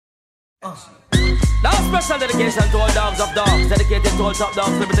Now special dedication to all dogs of dogs, dedicated to all top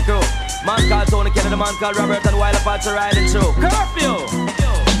dogs, live with the crew. Man called Tony Kennedy, man called Robert, and while apart to riding through. Curfew!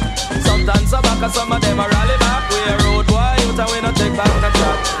 Sometimes I back and some of them a rally back. We a road boy, youth and we no take back no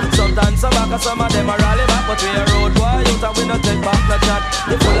chat. Sometimes I back and some of them a rally back, but we a road boy, youth and we no take back no chat.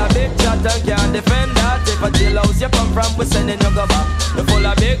 You full of big chat and can't defend that. If a jailhouse you come from, we sending you go back. You full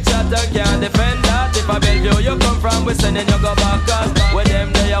of big chat and can't defend that. If a Bellevue you come from, we sending you go back. Cause when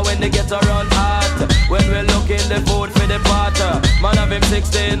them there, when they get around hot, when we looking the food for the pot, man have him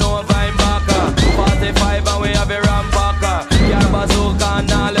 16 over him back, 45 and we have a rampacker. Yeah, bazooka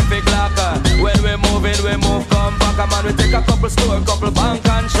and all the big locker. When we move, come back. Man, we take a couple store, couple bank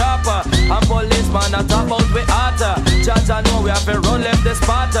and shop. And policeman a top out we hotter. Judge I know we have to run left the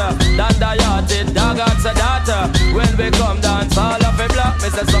spot. Dan the yachted, dog answer that. When we come dance all of a block. Me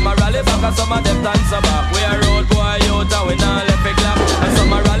say some a rally back and some of them dance back. We a road boy out and we not left a clock. And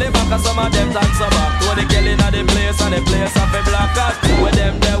some a rally back and some of them dance back. Tony killing at the place and the place of a black cat. With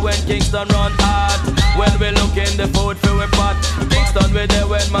them there when Kingston run hard. When we look in the food for we pot. Kingston we there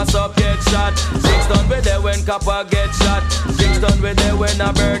when mass up get shot. Kingston we there when copper get shot. Kingston we there when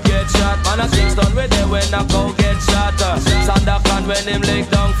a bird get shot. Man a Kingston we there when a cow get shot. Sandakan when him lick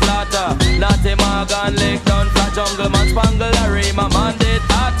down flatter. Natty Morgan lick down flat. Jungle man spangle a Remo man did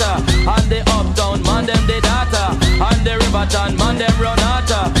hotter. And the uptown man them did hotter. And the Riverton man them run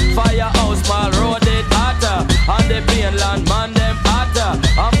hotter. Firehouse Mall road did hotter. And the Plainland man them hotter.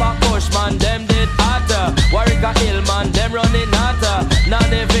 And Backbush man them did hotter. Warwick Hill man them running hotter.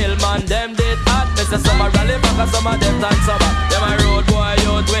 Nannyville man them did hot. Me say some a rally back and some of them dance back. Them a road boy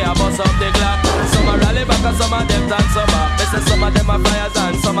youth way a bust up the clock. Some a rally back and some of them dance back. Me say some of them a flyers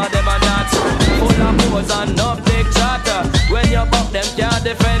and some of them a nuts. Full of pose and no big chatter. When you buck them can't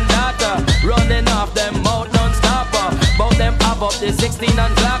defend that. Running off them mouth non-stop. Bout them up the 16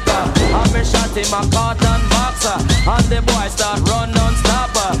 and clacker. And me shot him a cotton boxer. And the boy start run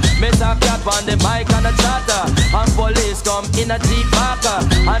non-stop. Mr. Capt on the mic and a chatter. And police come in a jeep backer.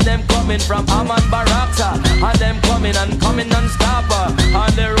 And them coming from Amman Barracks. And them coming non-stop.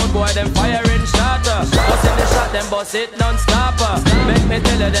 And the road boy them firing shatter. Bust in the shot them bust it non-stop. Make me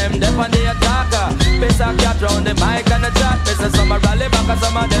tell you them dep on the attacker. Mr. Capt round the mic and a chat. Mr. Some a rally back and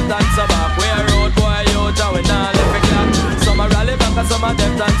some of them dance back. We a road boy youth and we not left a clock. Some a rally back and some of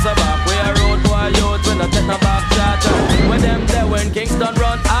them dance back. We a road boy youth we not take no back chat. When them there when Kingston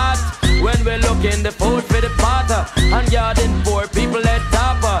run hot. When we look in the food for the potter. And garden poor people at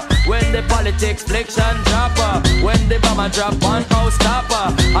topper. When the politics fliction dropper. When the bomber drop one house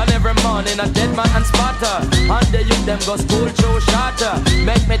topper. And every morning a dead man and spotter. And the youth them go school show shatter.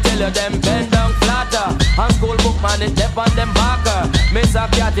 Make me tell you them bend down flatter. And school book man it dep on them backer. Miss a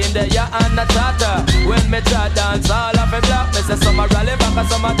cat in the ya and a chatter. When me try dance all of a block. Me say some a rally back and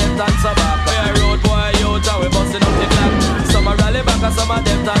some of them dance back. We a road boy youth and we busting up the clock. Some a rally back and some of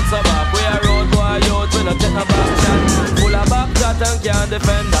them dance back. We a road boy youth we no take no back shot. Full of back chat and can't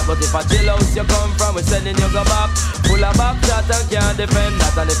defend that. But if a jailhouse you come from we sending you go back. Full of back chat and can't defend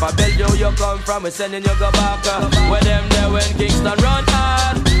that. And if a Bellevue you come from we sending you go back. When them there when Kingston run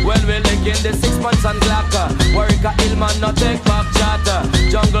hard. When we lick in the 6 months and glacker. Warwick Hill man no take back chatter.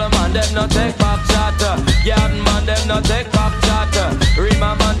 Jungle man them no take back chatter. Garden man them no take back chatter.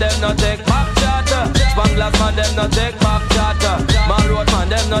 Remo man them no take back chatter. Spanglers man them no take back chatter. Mall road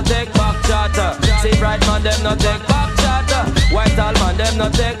man them no take back chatter. See bright man them no take back chatter. Whitehall man them no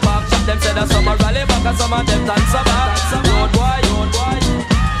take back chatter. Them say that some a rally back and some of them dance back. Road boy, road boy.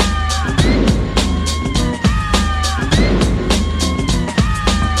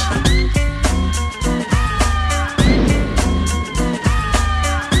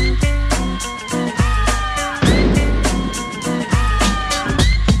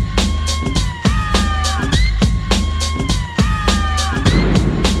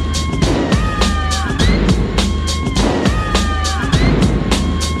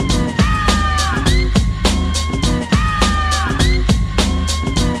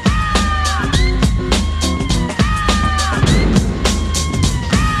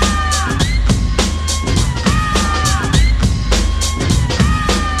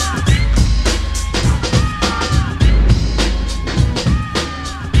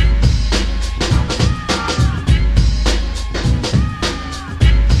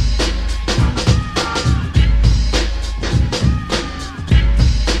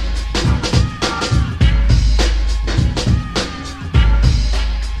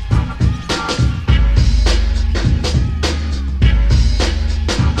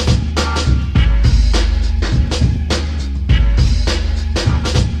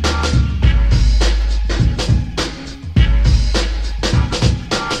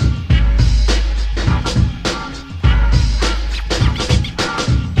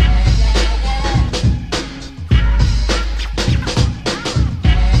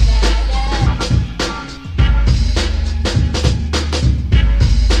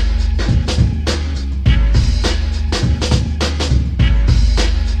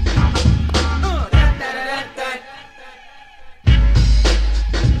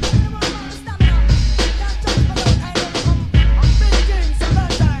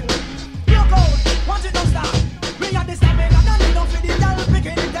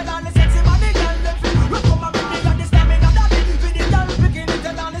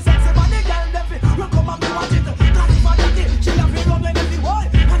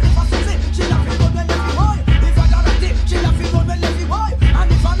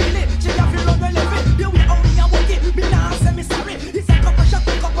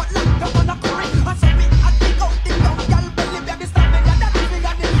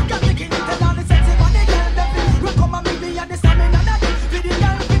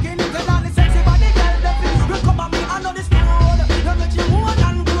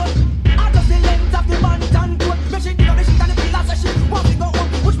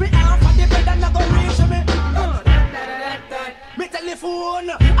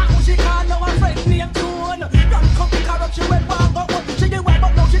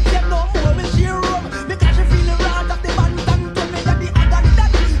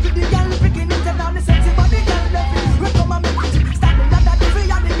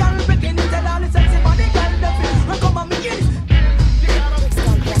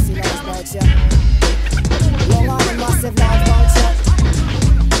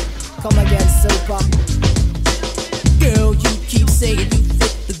 Come again, super. Girl, you keep saying you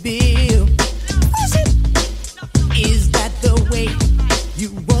fit the bill. Is that the way you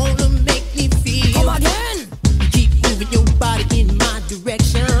wanna make me feel? Come again. You keep moving your body in my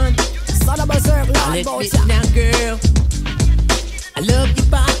direction. Son of Bazerk, I'll admit it now, girl. I love your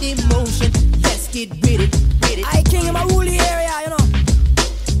body motion. Let's get with it, with it. I king in my woolly area, you know.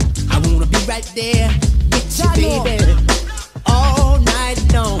 I wanna be right there with you, baby, all night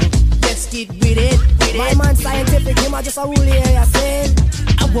long. Let's get with it, with it. My man scientific, him are just a woolly area, saying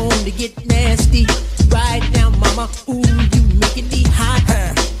I wanna get nasty right now, mama. Ooh, you making me hot.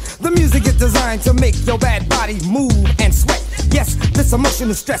 The music is designed to make your bad body move and sweat. Yes, this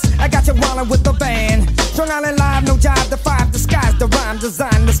emotional stress. I got you wildin' with the band. Strung out and live, no jive, the five, disguise, the rhyme,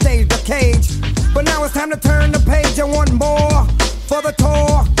 design, the stage, the cage. But now it's time to turn the page and one more for the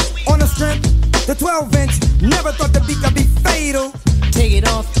tour. On the strength, the 12-inch. Never thought the beat could be fatal. Take it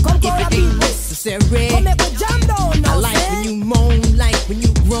off Come if it ain't necessary. come make a jam down now, I like when you moan, like when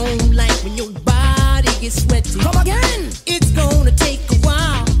you groan, like when your body gets sweaty. Come again. It's gonna take a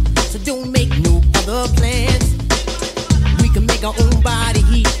while, so don't make no other plans. We can make our own body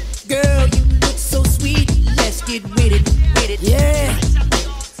heat. Girl, you look so sweet. Let's get with it, with it. Yeah.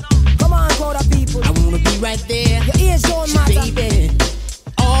 Come on, crowd of people. I wanna be right there, Your ears don't matter. baby,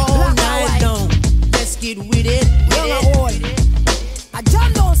 all Black and night white. long. Let's get with it, Young with and it. old. A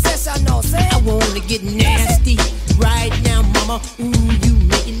jam down session now, say. I wanna get nasty right now, mama. Ooh, you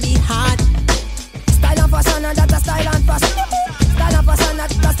making me hot. Style and fashion, and that's a style and fashion. Style and fashion,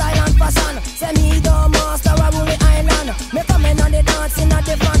 that's a style and fashion. Say me the master of Woolly Island. Me come in on the dance in a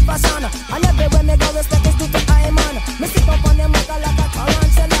different fashion. And everywhere me go, respect is due to I man. Me sit up on the mic like a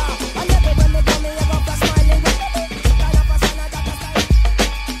tarantula. And everywhere me go, me ever flash smiling. Style and fashion, and that's a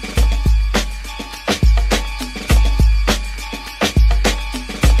style.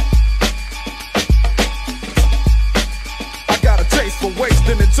 I got a taste for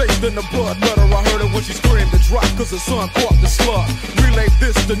wasting and tasting the blood. Let her, I heard her when she screamed and dropped, cause her son caught the slug. Relay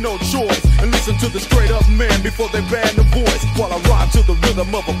this to no choice, and listen to the straight up man before they ban the voice. While I rhyme to the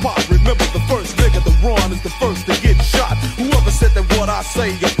rhythm of a pop. Remember the first nigga to run is the first to get shot. Whoever said that what I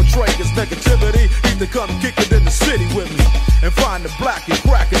say or portray is negativity, need to come kick it in the city with me. And find the black and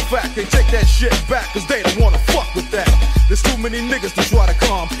crack. In fact, they take that shit back, cause they don't wanna fuck with that. There's too many niggas to try to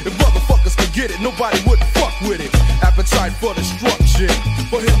calm. If motherfuckers could get it, nobody would fuck with it. Appetite for destruction.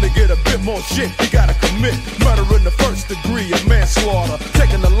 For him to get a bit more shit, he gotta commit murder in the first degree of manslaughter.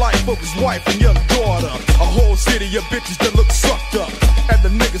 Taking the life of his wife and young daughter. A whole city of bitches that look sucked up. And the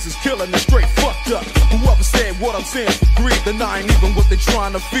niggas is killing and straight fucked up. Whoever said what I'm saying for greed, then I ain't even what they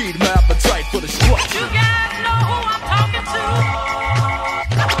trying to feed. My appetite for destruction. You guys know who I'm talking to.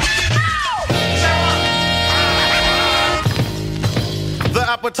 The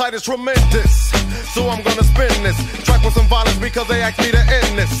appetite is tremendous, so I'm gonna spin this track with some violence because they asked me to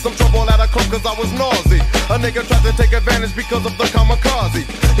end this. Some trouble at a club cause I was nauseous. A nigga tried to take advantage because of the kamikaze.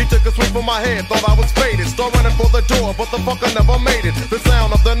 He took a swing from my head, thought I was faded. Start running for the door, but the fucker never made it. The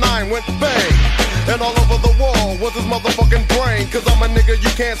sound of the 9 went bang, and all over the wall was his motherfucking brain. Cause I'm a nigga you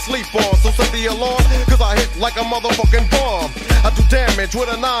can't sleep on, so set the alarm, cause I hit like a motherfucking bomb. I do damage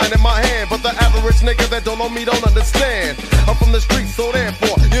with a 9 in my hand, but the average nigga that don't know me don't understand. I'm from the streets, so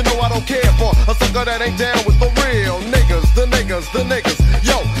therefore, you know I don't care for a sucker that ain't down with the real niggas, the niggas, the niggas.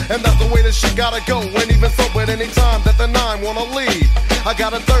 Yo, and that's the way this shit gotta go. And even so, at any time that the 9 wanna leave, I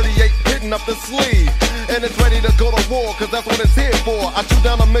got a 38 hitting up the sleeve, and it's ready to go to war, cause that's what it's here for. I shoot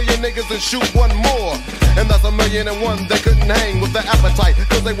down 1 million niggas and shoot one more, and that's 1,000,001 that couldn't hang with the appetite,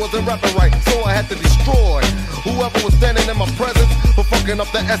 cause they wasn't rapping right, so I had to destroy whoever was standing in my presence for fucking up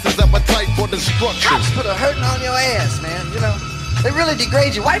the essence appetite for destruction. Cops put a hurting on your ass, man, you know. They really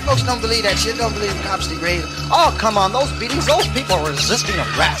degrade you. White folks don't believe that shit, don't believe cops degrade. Oh, come on, those beatings, those people are resisting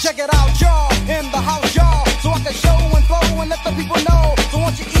arrest. Check it out, y'all, in the house, y'all, so I can show and flow and let the people know. So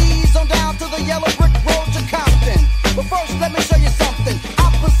won't you ease on down to the yellow brick road to Compton. But first, let me show you something. I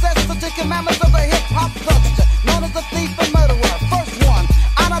possess the 10 commandments of a hip-hop thugster, known as a thief and murderer. First one,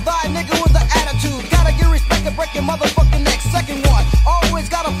 honor thy nigga with the attitude. Gotta get respect and break your motherfucking neck. Second one, always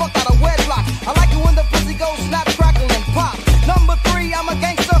gotta fuck out of wedlock. I like it when the pussy goes snap, crackle, and pop. Number 3, I'm a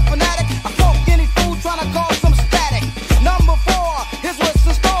gangster fanatic. I smoke any fool trying to cause some static. Number 4, here's what's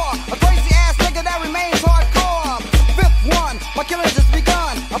in store. A crazy ass nigga that remains hardcore. Fifth one, my killing has just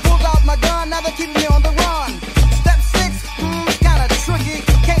begun. I pulled out my gun, now they're keeping me on the run. Step 6, it's kinda tricky.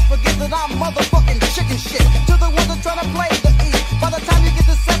 Can't forget that I'm motherfucking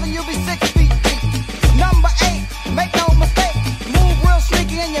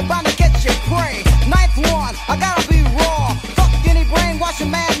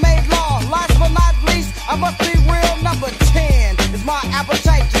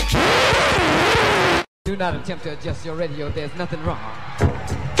not attempt to adjust your radio, there's nothing wrong.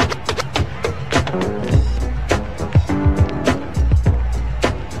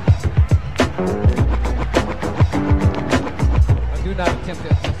 Do not attempt to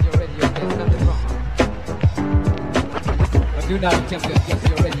adjust your radio, there's nothing wrong. Do not attempt to adjust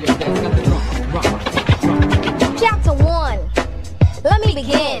your radio, there's nothing wrong. Chapter 1. Let me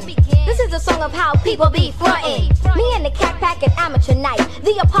begin. This is a song of how people be frontin'. Me and the cat pack at amateur night.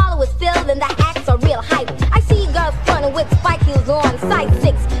 The Apollo is filled and the acts are real hype. I see girls frontin' with spike heels on, size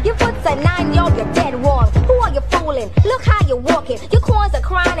 6. Your foot's at 9, yo, you're dead wrong. Who are you fooling? Look how you're walking. Your corns are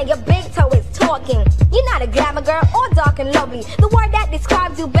crying and your big toe is talking. You're not a glamour girl or dark and lovely. The word that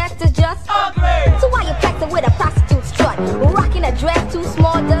describes you best is just ugly. So why you flexing with a prostitute strut? Rocking a dress too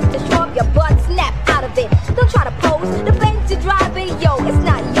small just to show up your butt. Snap out of it. Don't try to pose. The Benz you're driving, yo, it's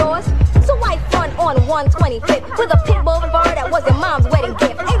not yours. So why front on 125th with a pit bull fur that was your mom's wedding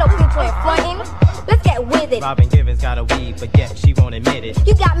gift? Ain't no future in frontin'. Let's get with it. Robin Givens got a weed, but yet she won't admit it.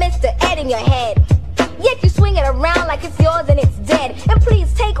 You got Mr. Ed in your head. Yet you swing it around like it's yours and it's dead. And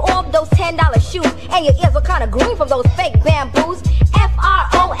please take off those $10 shoes. And your ears are kinda green from those fake bamboos.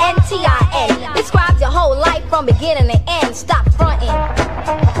 Frontin. Describes your whole life from beginning to end. Stop frontin'.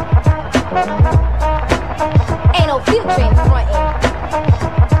 Ain't no future in frontin'.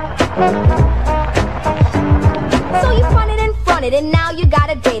 So you fronted and now you got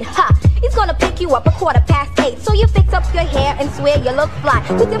a date. Ha! He's gonna pick you up 8:15. So you fix up your hair and swear you look fly.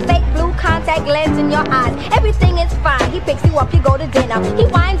 With your fake blue contact lens in your eyes. Everything is fine. He picks you up, you go to dinner. He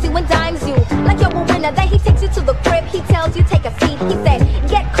wines you and dimes you like you're a winner. Then he takes you to the crib. He tells you take a seat. He said,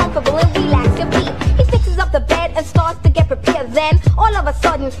 get comfortable and relax your feet. He fixes up the bed and starts to get prepared. Then all of a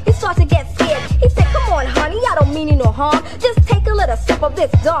sudden he starts to get scared. He said, come on honey, I don't mean you no harm. Just take a little sip of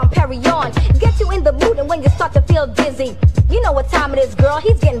this Dom Perignon. Get you in the mood and when you start to feel dizzy. You know what time it is, girl,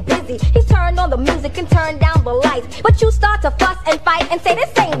 he's getting busy. He turned on the music and turned down the lights. But you start to fuss and fight and say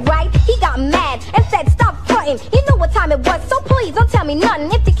this ain't right. He got mad and said stop frontin'. You know what time it was, so please don't tell me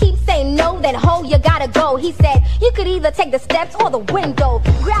nothing. If you keep saying no, then ho, you gotta go. He said you could either take the steps or the window.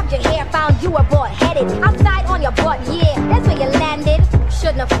 Grabbed your hair, found you were broad-headed. Outside on your butt, yeah, that's where you landed.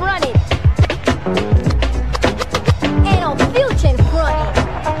 Shouldn't have fronted. Ain't no future in frontin'.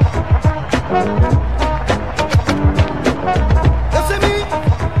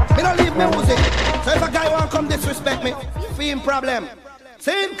 Music. So if a guy want come disrespect me, feel problem.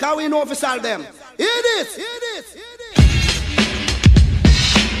 Same, cause we know if we solve them. Hear this, hear this, hear this.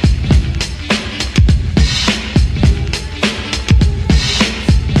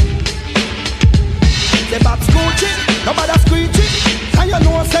 Say back Scuchie, nobody screeching. And you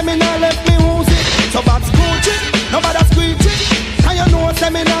know seminar left me woozy. So back Scuchie, nobody screeching. And you know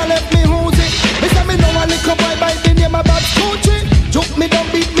seminar left me woozy. Me say me know a little boy by the name of Back Scuchie. Juke me down,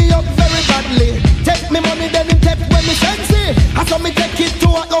 beat me up very badly. Take me money, then him take when me sensei. I saw me take it to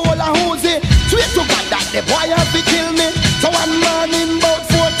a whole a hoozy. Sweet to God that the boy have to kill me. So one morning about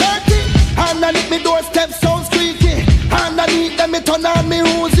 4:30, underneath me doorstep sound squeaky. Underneath them me turn on me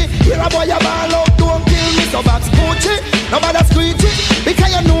hoozy. Hear a boy a ball out, don't kill me. So Back Scuchie, nobody screeching.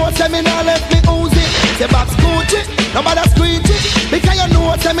 Because you know seminar left me oozy. Say Back Scuchie, nobody screeching. Because you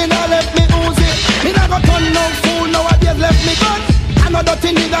know seminar left me oozy. Me not go turn no fool, nowadays left me gun. No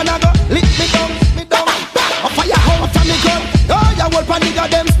dirty nigga na go lick me down, me down. A fire out of me gun. Oh, ya wolf a nigga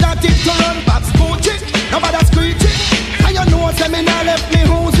them started to run. Back Scuchie, nobody screeching. And you know seminar left me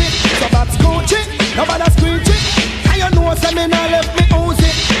oozy. So Back Scuchie, nobody screeching. And you know seminar left me oozy.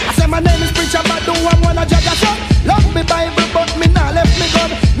 I say my name is Preacher Badoo, I'm one of Judge's son. Love me Bible, but me nah left me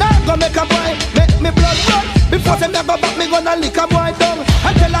gun. Now go make a boy, make me blood run. Before them never back me gonna lick a boy down.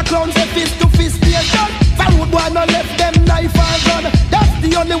 And tell a clown say fist to fist, they done. Found boy no left them knife and gun. That's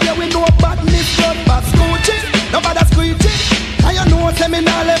the only way we know badness done. Back Scuchie, nobody screeching. And you know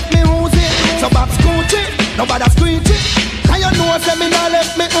seminar left me oozy. So Back Scuchie, nobody screeching. And you know seminar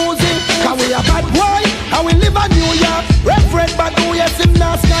left me oozy. Cause we a bad boy, and we live in New York. Reverend Badoo, yes him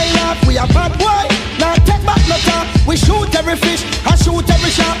not skylark. We a bad boy, now take back no talk. We shoot every fish, and shoot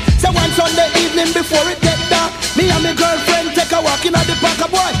every shark. Say one Sunday evening before it get dark, me and my girlfriend take a walk in at the park.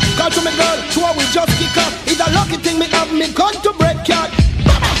 Boy, call to me girl, two we just kick up. It's a lucky thing me have me gun to break cat.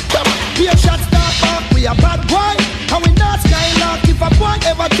 Be a shot start back, we a bad boy, and we not skylark. If a boy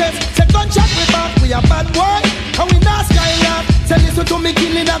ever test, say gunshot we back. We a bad boy, and we not skylark. Say listen to me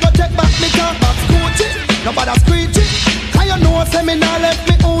killing, I go take back me car. Back Scuchie, nobody screeching. Can you know seminar left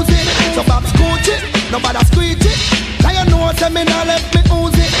me oozy? So Back Scuchie, nobody screeching. Can you know seminar left me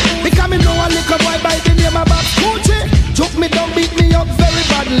oozy? Because me know a little boy by the name of Back Scuchie. Choke me down, beat me up very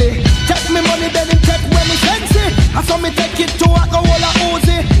badly. Take me money, then him take when me sensei. I saw me take it to a whole a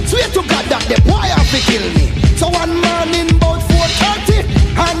oozy. Swear to God that the boy have to kill me.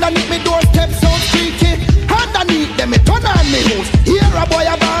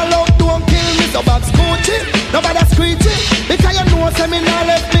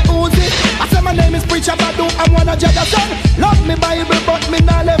 son. Love me Bible, but me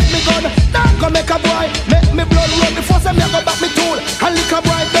not left me gun. Now go make a boy, make me blood run. Before say me go back me tool and lick a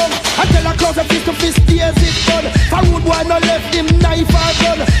boy down. I tell a close a fist to fist, tears it done. For rude boy no left him knife or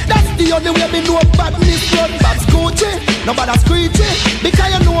gun. That's the only way me know badness run. Bad Scuchie, nobody screechy,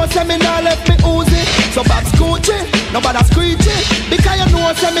 because you know say me not left me oozy. So bad Scuchie, nobody screechy, because you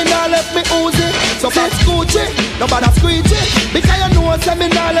know say me not left me oozy. So bad Scuchie, nobody screechy, because you know say me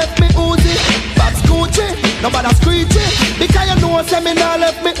not left me oozy. Bad Scuchie, nobody screechy, because you know say me not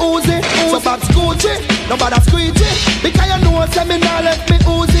left me oozy. So bad Scuchie, nobody screechy, because you know say me not left me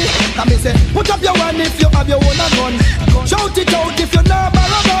oozy. Come me say, put up your one if you have your own gun. Shout it out if you not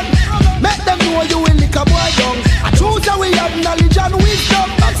borrow gun. Make them know you will lick a boy down. I choose that we have knowledge and wisdom.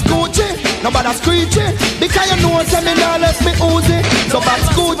 Bad Scuchie, nobody screechy, because you know say me not left me oozy. So bad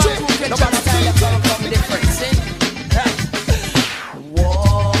Scuchie, nobody screechy.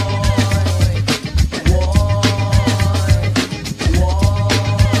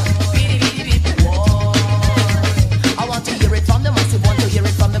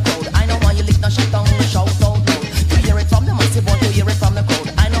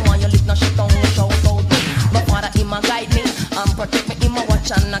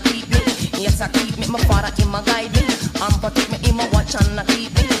 And I keep me, yes I keep me. My father in my guide me, protect me in my watch and I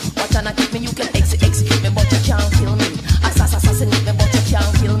keep me. Watch and I keep me. You can execute me, but you can't kill me. Assassinate me, but you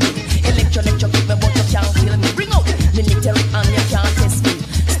can't kill me. Electrocute me, but you can't kill me. Bring out military and you can't test me.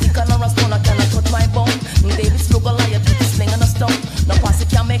 Stick on a stone, I cannot touch my bone. David slug a liar with a sling and a stone. No pass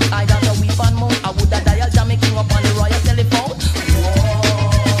it can make I got a weapon mount. I would have dial jam making up on the royal telephone.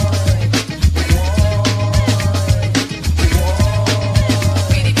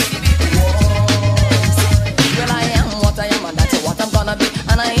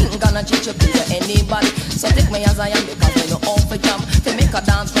 Teach you to anybody. So take me as I am because I know all for jam. To make a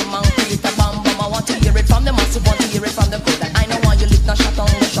dance from man, create a bam bam. I want to hear it from the massive, want to hear it from the crowd. I know why you lick no shot on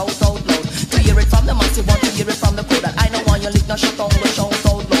the shout out loud. To hear it from the massive, want to hear it from the crowd. I know why you lick no shot on the shout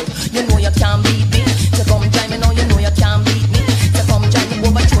out loud. You know you can't beat me. So come join me now, you know you can't beat me. So come join me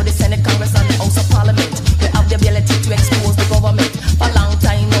over through the Senate, Congress and the House of Parliament. We have the ability to expose the government. For a long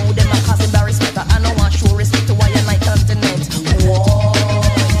time now, them a cause embarrassment. I know I show respect to why you my continent. Whoa.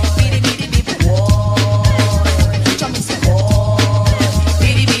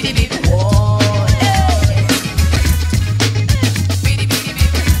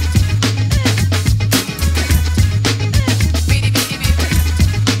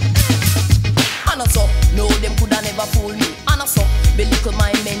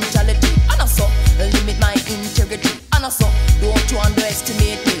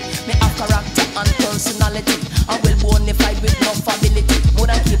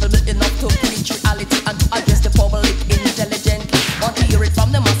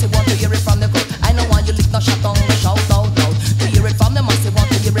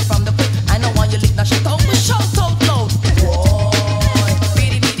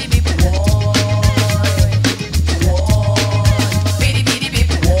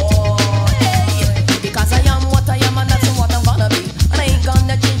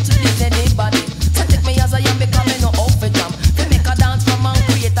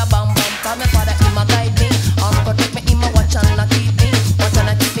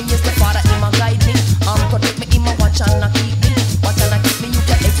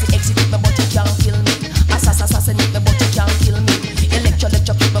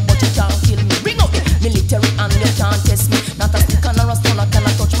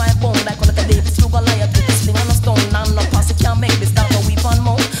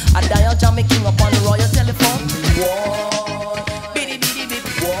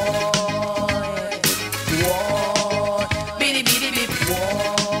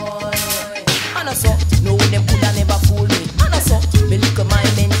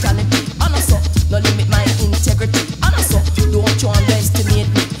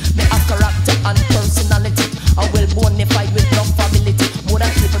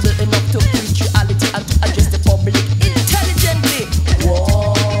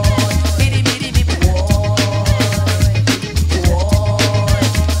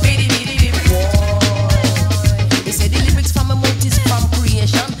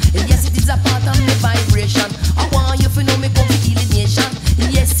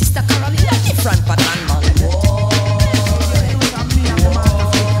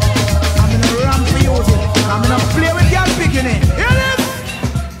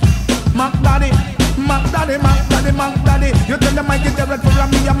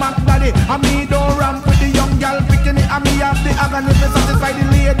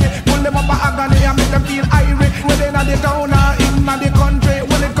 Town or in the country.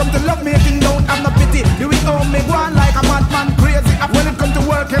 When it comes to love making, don't have no pity. Do it all me go on like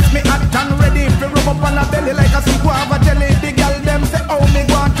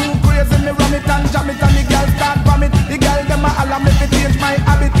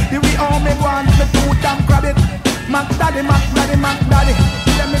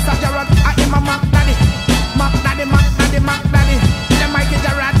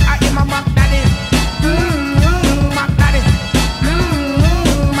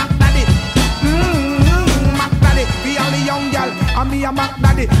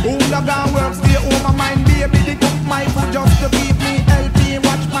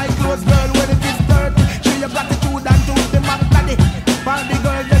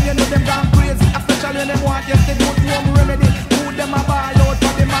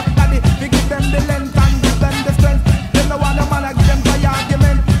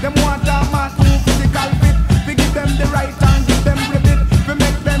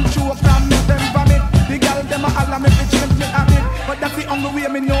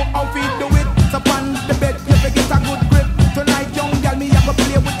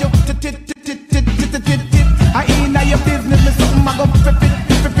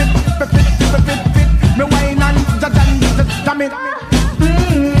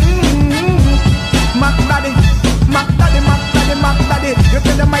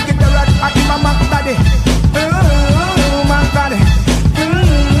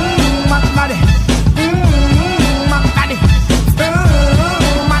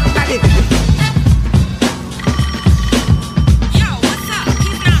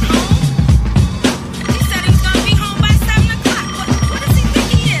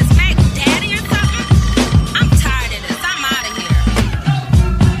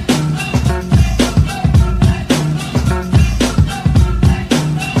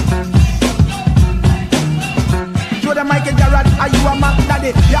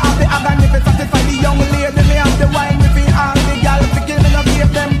body. You have the agony to satisfy the young lady. Me have the wine with the all the gal. To kill me no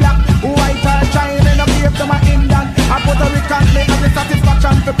give them black, white or China. Me no give them a Indian. I Puerto Rican me have the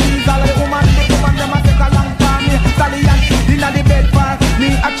satisfaction to please all the woman. The woman them a take a long time. Me stallion inna the bed for me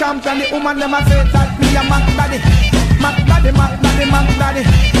a champion. The woman them a say that me a Mack daddy. Mack daddy, Mack daddy, Mack daddy.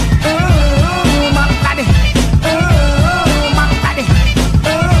 Mack daddy. Mack daddy.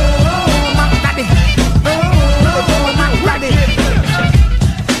 Mack daddy. Mack daddy.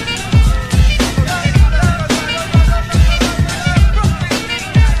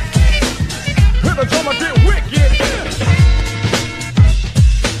 Hear the drummer get wicked.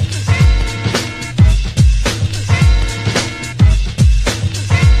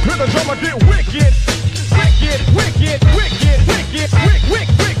 Hear the drummer get wicked. Wicked, wicked, wicked, wicked, wicked,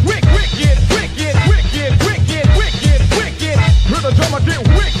 wicked, wicked, wicked, wicked, wicked, wicked, wicked. Hear the drummer get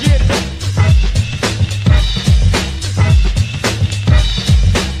wicked.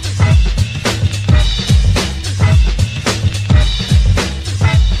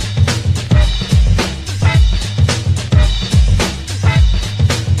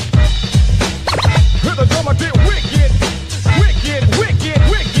 Hear the drummer get wicked. Wicked, wicked,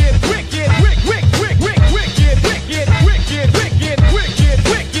 wicked, wicked, wicked, wicked, wicked, wicked, wicked, wicked, wicked,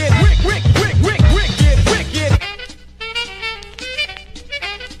 wicked, wicked, wicked, wicked, wicked.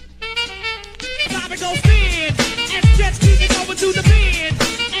 Bobby go spin, and Jets keep it over to the bend,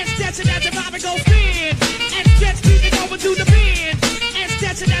 and stretching at the Bobby go spin, and Jets keep it over to the bend, and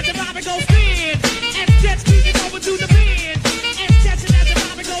stretching at the Bobby go spin, and Jets keep it over to the bend, and stretching at the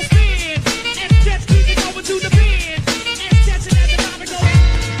Bobby go spin, and Jets keep it over to the bend, and stretching at the Bobby go,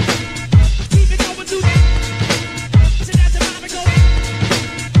 keep it over to the, stretching at the Bobby go,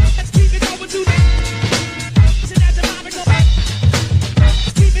 let's keep it over to the, stretching at the Bobby go,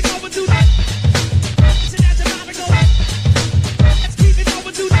 keep it over to the.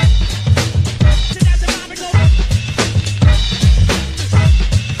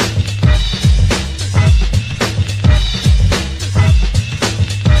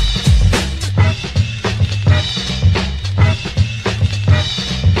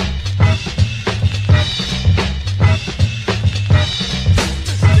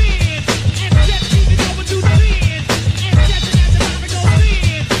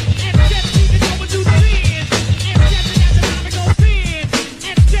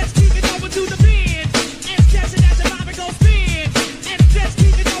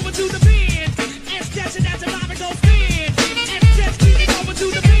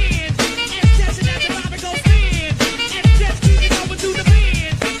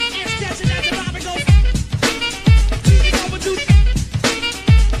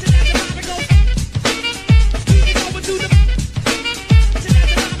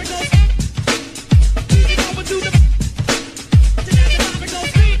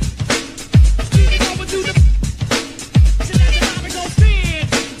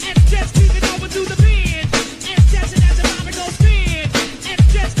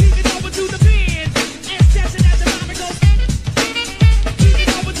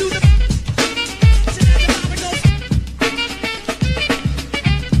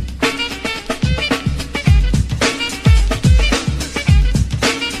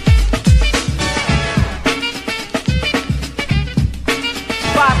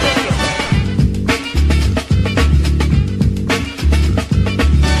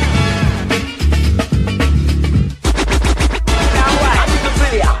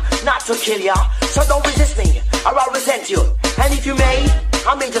 Kill ya, so don't resist me, or I'll resent you. And if you may,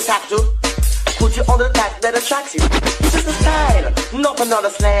 I may just have to put you on the track that attracts you. This is the style, not another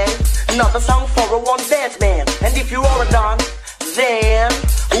slang, not a song for a one dance man. And if you are done, then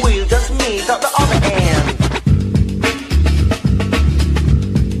we'll just meet at the other end.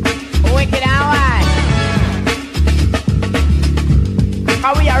 Wicked and white.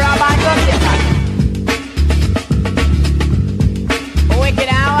 How we are about to get that? Wicked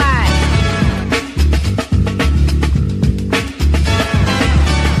and white.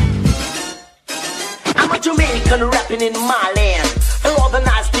 Jamaican rapping in my land for all the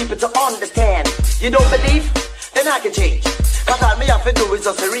nice people to understand. You don't believe? Then I can change. Cause all me have to do is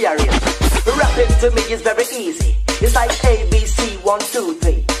just rearrange. Rapping to me is very easy. It's like ABC 1, 2,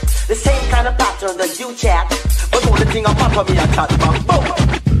 3. The same kind of pattern that you chat, but only thing apart from me I chat about. Boom!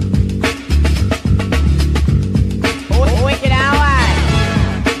 Wicked and white.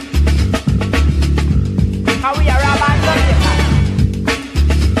 How we are about to get that?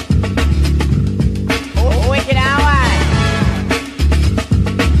 Wicked and white.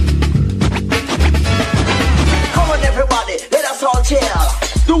 Come on everybody, let us all chill.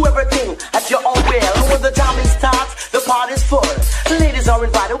 Do everything at your own will. When the jamming starts, the party's full. Ladies are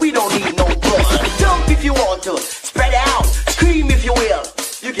invited, we don't need no blood. Jump if you want to, spread out, scream if you will.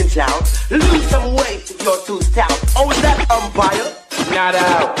 You can shout, lose some weight if you're too stout. Oh, is that umpire? Not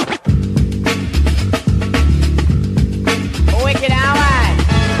out. Wicked hour.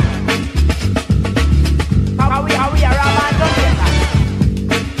 How we are around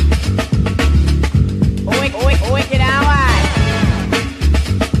wicked hour.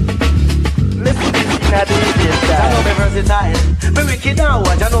 Listen, now do this. I know me versatile. Me wicked and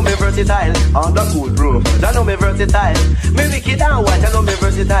watch, I know me versatile. On the cool roof, I know me versatile. Me wicked and watch, I know me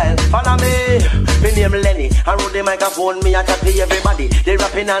versatile. Follow me, me name Lenny. I roll the microphone, me I copy everybody. The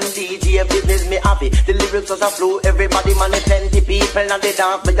rapping and DJ business me happy. The lyrics just a flow, everybody man, plenty people and they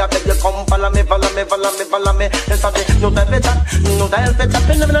dance. Me I beg you come follow me, follow me, follow me, follow me. Let's have it, no time for chat, no time for chat,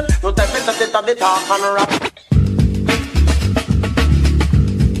 no time for chat, let's have it talk and rap.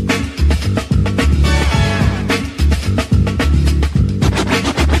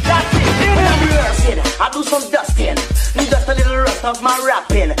 I do some dusting, just a little rust of my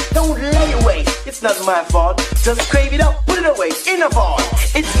rapping. Don't lay away, it's not my fault. Just crave it up, put it away, in a vault.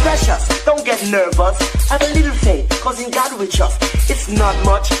 It's precious, don't get nervous. Have a little faith, cause in God we trust. It's not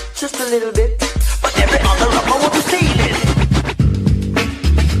much, just a little bit. But every other rapper want to see this.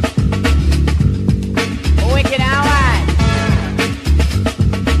 Wicked hour.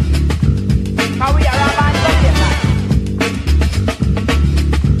 How we are around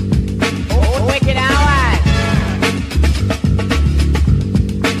wicked hour.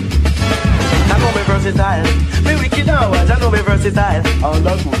 Versatile. Me wicked and watch, I know me versatile. On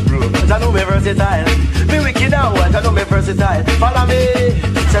the good road, I know me versatile. Me wicked and watch, I know me versatile. Follow me.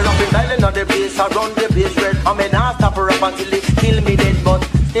 Say rapping style in the place, I run the place red. I may not stop a rap until it kill me dead, but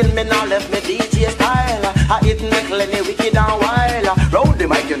still me not left me DJ style. I hit me Lenny wicked and wild. Round the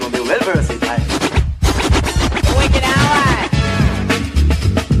mic, you know me well versatile. Wicked hour.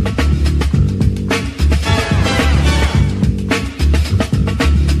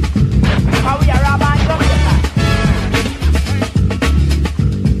 How we are around wicked hour.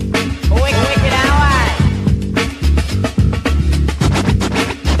 Wicked hour.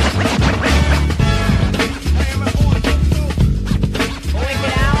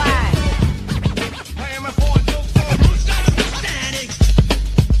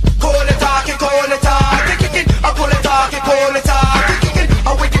 Call it talking, call it talking, kick it. I call it talking, call it talking, kick it. I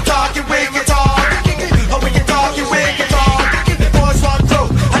wicked talking, wicked talking, kick it. I wicked talking, wicked talking, kick it. Force one crew,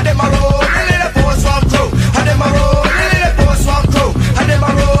 and them a roll, little force one crew, and them a roll, little force one crew, and them a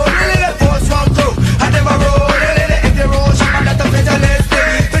roll, little force one crew, and them a roll, little if they roll, shot at the fatalist.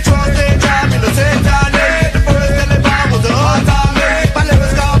 The trust they drive in the same time. The first in the bar was the hard time. My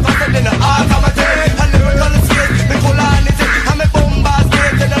lyrics go faster than the automatic. I lyrical skills, me full on it. I'm a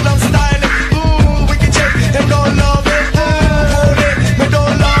bombastic, and I love style. Wicked chick, them don't love it. Hold it, me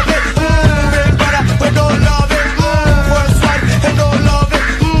don't love it. Big brother, we don't love it. First wife, them don't love it.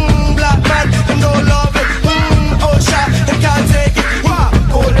 Black man, them don't love it. Oh shot, them can't take it.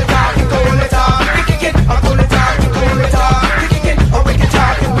 Call it talking, kick it. I call it talking, kick it. I wicked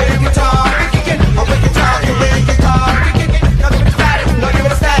talking, wicked talking, kick it. I wicked talking, wicked talking, kick it. Now give it a static, now give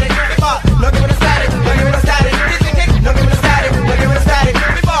it a static. Now give it a static, now give it a static. Now give it a static, now give it a static.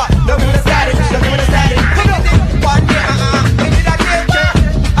 Now give it a static, now give it a static. One day, when did I get you?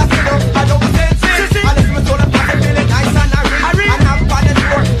 I said no, I don't sense it. I listen to soul and I feel it nice and I read. And I'm bad at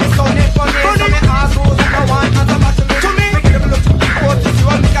work, it's so neat for me. So me ask who's at the one and the bottom to me. Make them look forward to see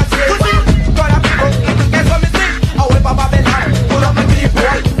what me can say. God have people, guess what me think? I whip up Babylon, pull up my deep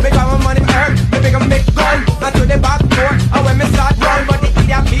boy. Make our money hurt, me make them make gun. And to the back door, and when me start run, but the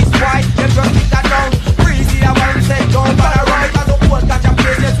idiot piece white, them just kick that down. Breezy, I want to say don't bother run. Because the whole catch a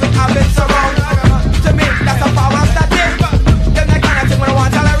patience with habits around. To me, that's a power static. Them like kind of thing when I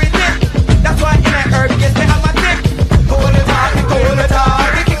want salary tip. That's why in my herb gets me have a tip. Call it talking,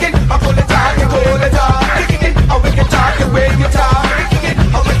 kick it. I call it talking, kick it. I wicked talking, wicked talking, kick it.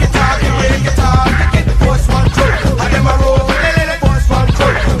 I wicked talking, wicked talking, kick it. Force one crew, and them a roll, little force one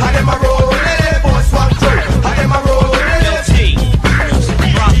crew, and them a roll, little force one crew, and them a roll, little.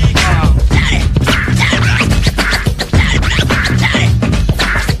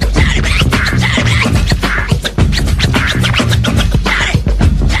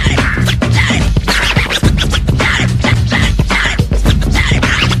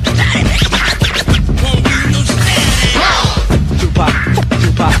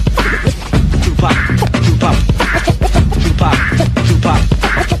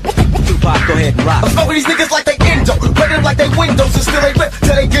 Go ahead and rock. I'm smoking these niggas like they N.W.A, breaking them like they windows and still they rip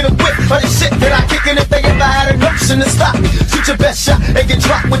till they get a whip. But this shit that I kick in if they ever had a notion to stop me. Shoot your best shot and get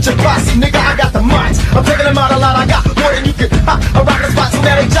dropped with your posse. Nigga, I got the minds. I'm taking them out a lot. I got more than you can. I rock the spot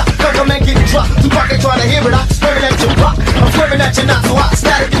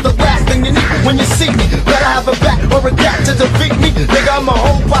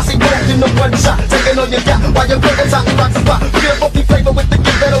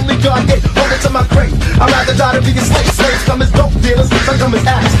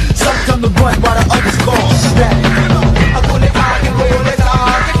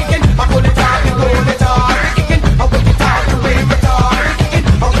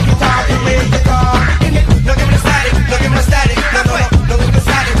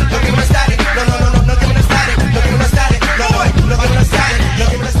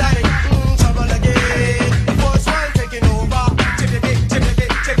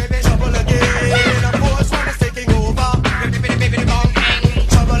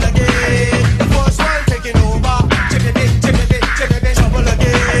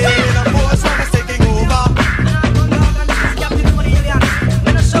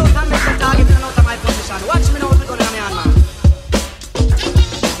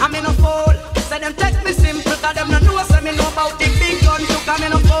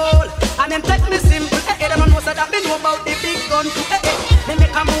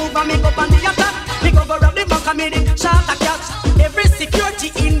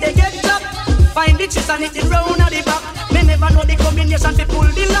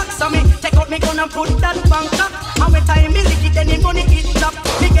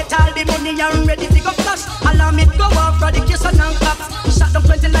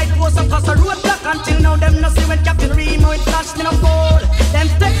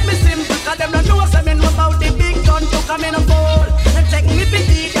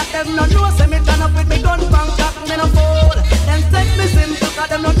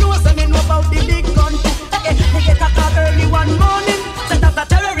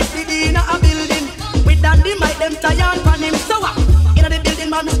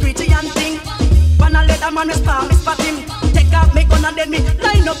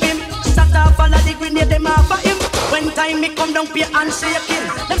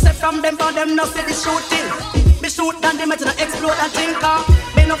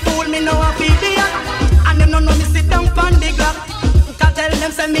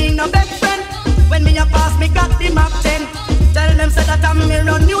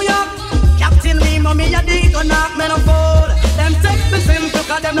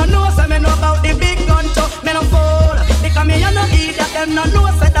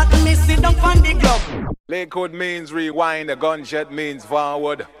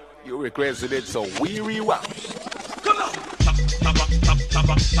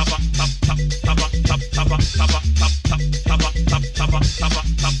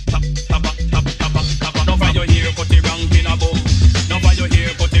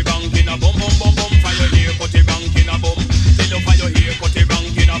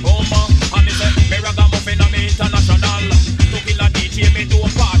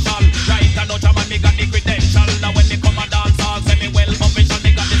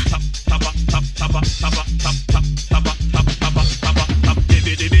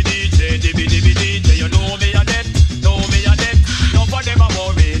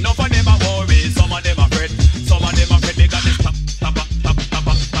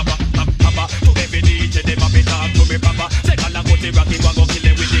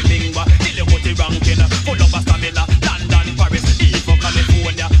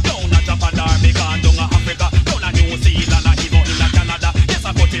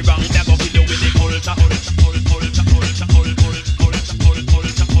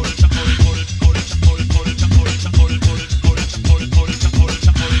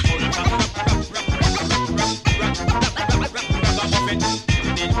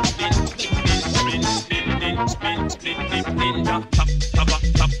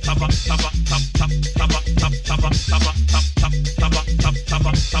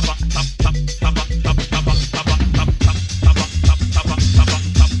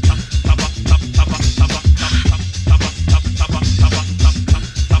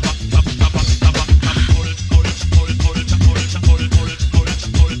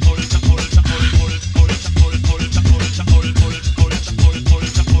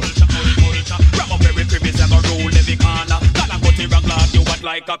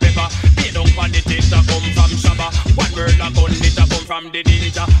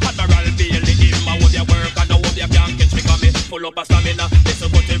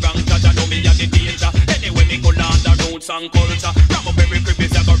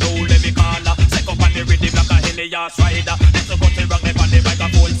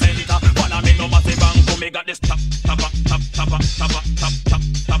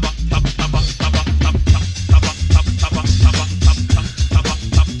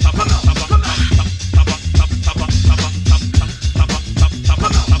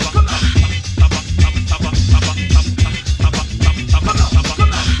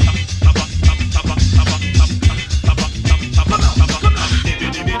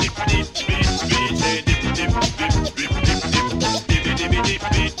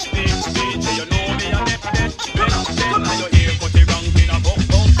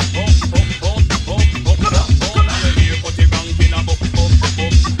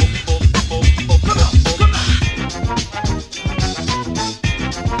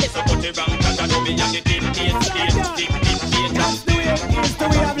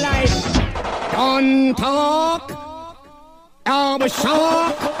Gun talk. Our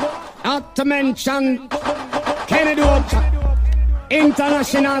shock. Not to mention Kennedy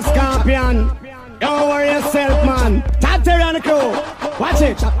International Scorpion. Don't worry yourself, man. Tatter and the crew. Watch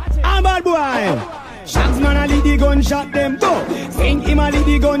it. I'm bad boy. Shags man a lead the gunshot them go. Sing him a lead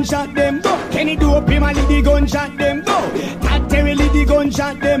the gunshot them go. Kenny Dope him a lead the gunshot them go. Tad Terry lead the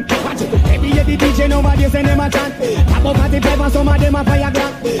gunshot them. Watch it. Every year the DJ nobody send them a chant. Tap up 45 and some of them a fire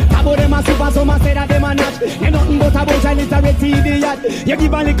glass. Tap up them a super, some a say that them a notch. They nothing but a bunch of illiterate idiot. You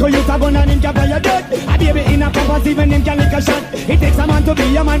give a little youth a gun and him can fire dead. A baby in a pampas even him can lick a shot. It takes a man to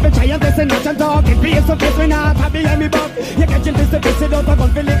be a man for try and test and notch and talk. It face to face when I have behind me back. You catch him face to face without a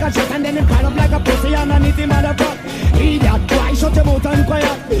gun for lick a shot and then him climb up like a pussy. And I need him motherfucker. Idiot, why shut your mouth and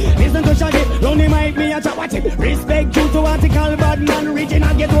quiet? Listen to Shaggy, round the mic me a chat. Watch it. Respect you to article bad man. Reaching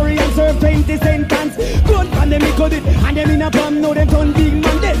and get worried and serve 20 sentence. Good pandemic cut it, and them in a palm. Now them turn big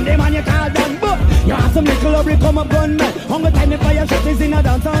man. Then them and you call them. But you have some little up come up gun man. On the time the fire shot is in a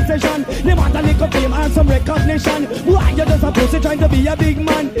dance session. They want a little fame and some recognition. Why you just a pussy trying to be a big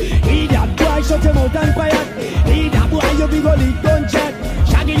man? Idiot, why shut your mouth and quiet? Idiot, why you big old gunshot?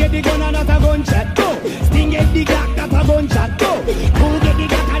 Shaggy get the gun and not a gunshot. Go. Sting get the Glock, that's a gunshot. Go. Who get the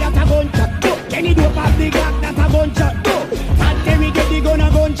Glock, that's a gunshot. Go. Kenny Dope have the Glock, that's a gunshot. Go. Tad Terry get the gun, a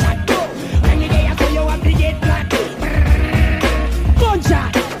gunshot. Go. When the day I saw you have to get black.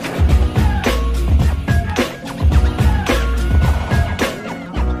 Gunshot.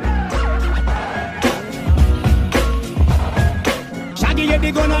 Shaggy get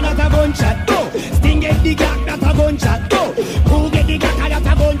the gun and not a gunshot. Go. Sting get the Glock, that's a gunshot. Go. Who get the Glock, that's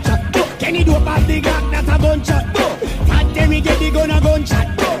a gunshot. Go. Kenny Dope have the Glock, that's a gunshot. Go. Tad Terry get the gun, a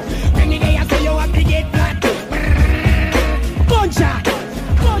gunshot. Go. When the day I saw you have to get black. Gunshot.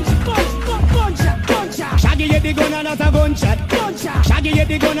 Gunshot. Shaggy get the gun and not a gunshot. Gunshot. Shaggy get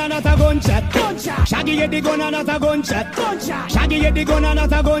the gun and not a gunshot. Gunshot. Shaggy get the gun and not a gunshot. Gunshot. Shaggy get the gun and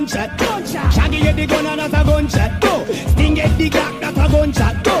not a gunshot. Gunshot. Shaggy get the gun and not a gunshot. Go. Sting get the Glock, that's a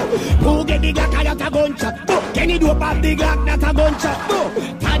gunshot. Go. Who get the Glock, that's a gunshot. Go. Kenny Dope have the Glock, that's a gunshot. Go.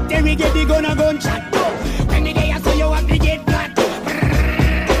 Tad Terry get the gun, a gunshot. Go. When the day I saw you have to get flat.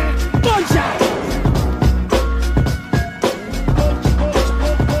 Gunshot.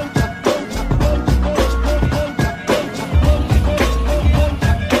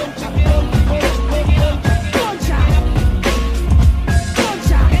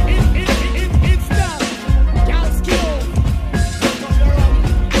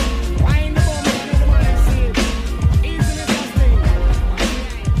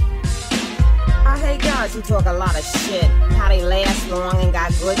 Who talk a lot of shit, how they last long and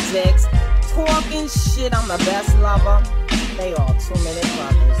got good dicks. Talking shit, I'm the best lover. They all 2-minute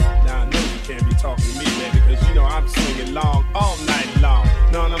brothers. Now I know you can't be talking to me, baby, because you know I'm swinging long all night long.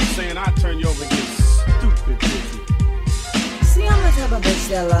 Know what I'm saying? I turn you over and get stupid busy. See, I'm the type of bitch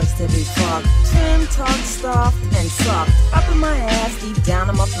that loves to be fucked. Trim, tucked, stuffed, and sucked. Up in my ass, deep down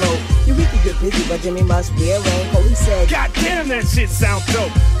in my throat. You can get busy, but Jimmy must wear a raincoat. He said, God damn, that shit sound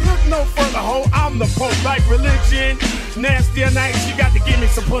dope. Look no further, ho, I'm the Pope. Like religion, nasty or nice, you got to give me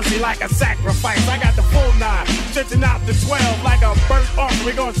some pussy like a sacrifice. I got the full 9, stretching out the 12 like a burnt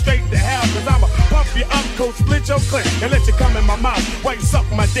offering going straight to hell. Cause I'ma pump you up, coat, split your clit, and let you come in my mouth while you suck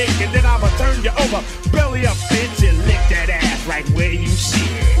my dick. And then I'ma turn you over, belly up, bitch, and lick that ass right where you shit.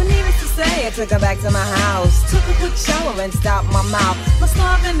 Well, needless to say, I took her back to my house. Took a quick shower and stopped my mouth. My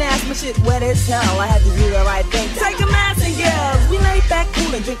starving ass, my shit wet as hell. I had to do the right thing. Take a mass and girls. We laid back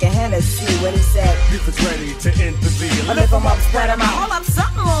cool and drinking Hennessy. What he said, beef is ready to intervene. I lift him up, spread him out. Hold up,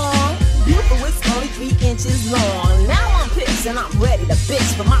 something wrong. Beautiful, it's only 3 inches long. Now I'm pissed and I'm ready to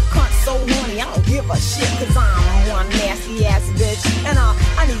bitch. But my cunt's so horny, I don't give a shit. Cause I'm one nasty ass bitch. And I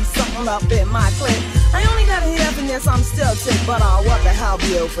need something up in my clip. I only got a half in this, I'm still sick. But what the hell,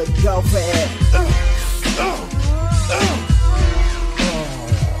 beautiful, go for it.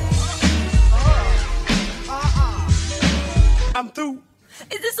 I'm through.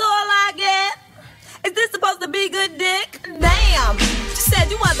 Is this all I get? Is this supposed to be good dick? Damn, you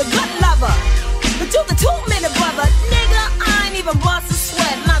said you was a good lover, but you the 2-minute brother. Nigga, I ain't even bust a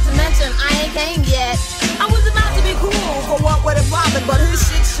sweat. Not to mention, I ain't came yet. I was about to be cool for what would have bothered, but his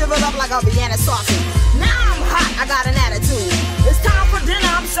shit shivered up like a Vienna sausage. Now I'm hot, I got an attitude. It's time for dinner,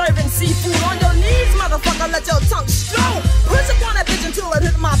 I'm serving seafood. On your knees, motherfucker, let your tongue stroke. Push up on that bitch until it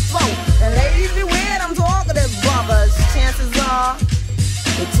hit my throat. And ladies beware, I'm talkative brothers. Chances are,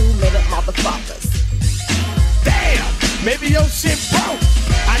 the 2-minute motherfuckers. Damn, maybe your shit broke.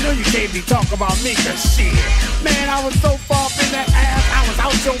 I know you can't be talking about me, cause shit. Man, I was so far up in that ass, I was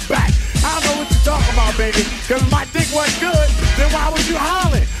out your back. I don't know what you're talking about, baby. Cause my dick wasn't good, then why was you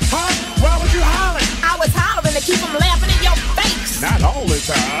hollering? Huh? Why was you hollering?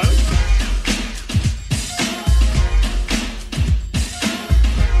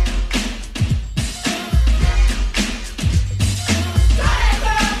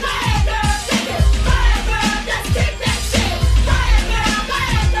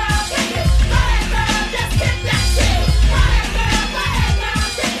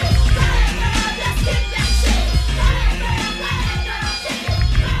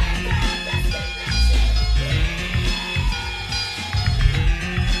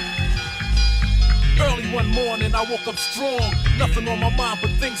 morning, I woke up strong. Nothing on my mind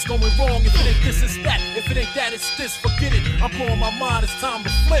but things going wrong. If it ain't this, it's that. If it ain't that, it's this. Forget it. I'm blowing my mind. It's time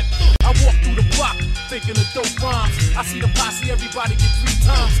to flip. I walk through the block, thinking of dope rhymes. I see the posse, everybody get 3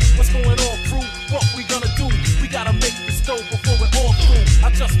 times. What's going on, crew? What we gonna do? We gotta make this dope before we're all through. I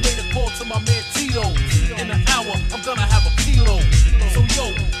just made a call to my man Tito. In an hour, I'm gonna have a kilo. So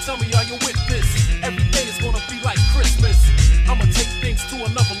yo, tell me, are you with this? Every day is gonna be like Christmas. I'ma take things to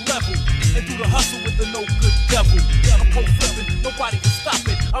another level and do the hustle with the no good devil. I'm cold flipping, nobody can stop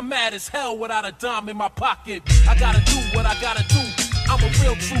it. I'm mad as hell without a dime in my pocket. I gotta do what I gotta do. I'm a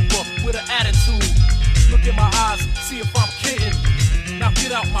real trooper with an attitude. Look in my eyes, see if I'm kidding. Now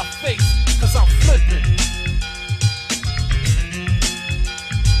get out my face, cause I'm flipping.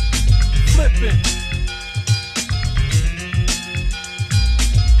 Flipping.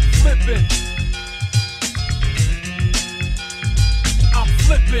 Flipping. I'm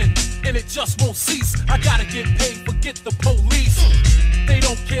flipping, and it just won't cease. I gotta get paid, forget the police. They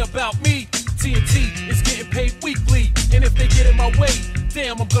don't care about me. TNT is getting paid weekly, and if they get in my way,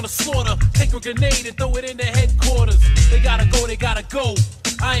 damn, I'm gonna slaughter. Take a grenade and throw it in their headquarters. They gotta go, they gotta go.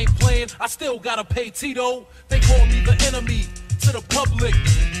 I ain't playing, I still gotta pay Tito. They call me the enemy to the public.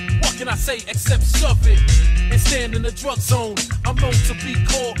 What can I say except shove it and stand in the drug zone? I'm known to be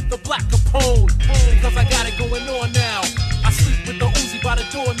called the Black Capone because I got it going on now. I sleep with the Uzi by the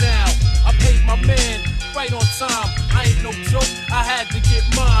door now. I paid my man right on time. I ain't no joke, I had to get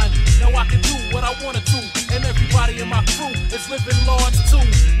mine. Now I can do what I wanna do, and everybody in my crew is living large too.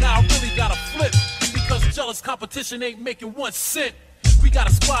 Now I really gotta flip because jealous competition ain't making 1 cent. We got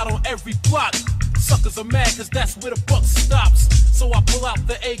a squad on every block. Suckers are mad cause that's where the buck stops. So I pull out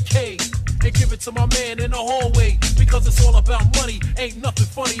the AK and give it to my man in the hallway. Because it's all about money, ain't nothing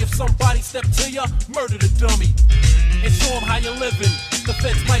funny. If somebody step to ya, murder the dummy and show them how you living. The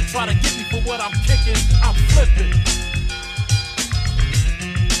feds might try to get me for what I'm kicking. I'm flipping.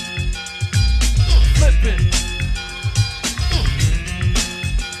 Flipping.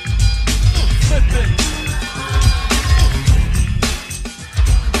 Flipping.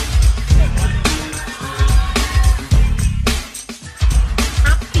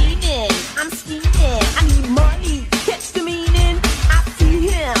 I'm scheming, I need money, catch the meaning. I see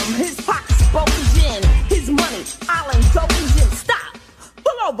him, his pockets bulging, his money, I'll indulge in. Stop,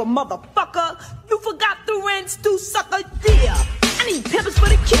 pull over, motherfucker. You forgot the rents, do sucker, yeah. I need pimpers for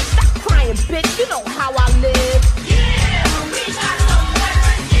the kids, stop crying, bitch. You know how I live. Yeah, we got some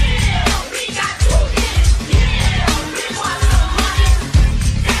weapons, yeah, we got 2 kids, yeah, we want some money.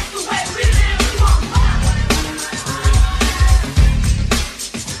 That's the way we live, we want money.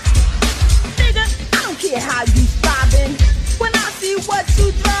 How you striving? When I see what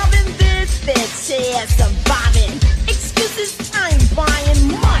you driving, this says surviving. Excuses, I ain't buying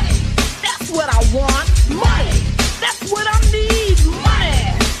money. That's what I want, money. That's what I need,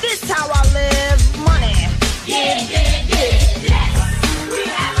 money. This how I live, money. Yeah, yeah, yeah, yes. We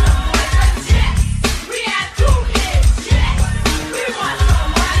have some boyfriends, yes. We have 2 kids, yes. We want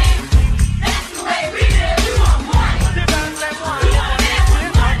some money. That's the way we live, we want money. We want that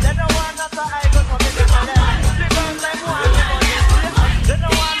with money. They don't want us to hide us from the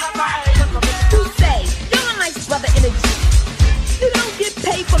brother in the G. You don't get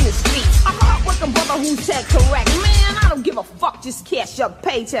paid from the streets. A hard-working brother who's said correct. Man, I don't give a fuck, just cash your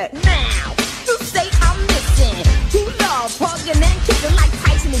paycheck now. You say I'm missing. You love hugging and kicking like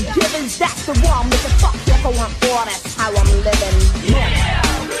Tyson and Givens. That's the one with the fuck you go on for. That's how I'm living. Yeah,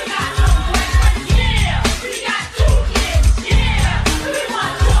 we got some boyfriends. Yeah, we got 2 kids. Yeah, we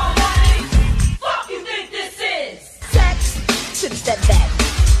want more money. Fuck you think this is? Sex? Should've said that.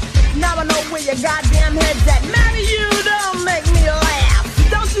 Now I know where your goddamn head's at. Marry you, don't make me laugh.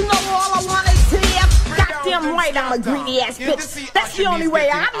 Don't you know all I want is here? Goddamn right, I'm a greedy ass bitch. That's the only way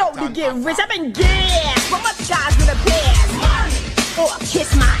I know to get rich. I've been gassed for much guys in the past. Or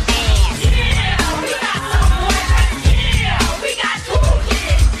kiss my ass. Yeah, we got some boyfriends. Yeah, we got 2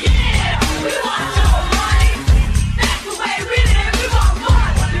 kids. Yeah, we want your money. That's the way we live. We want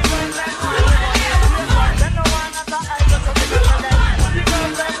money. We want money. They don't want us to hide us from the money.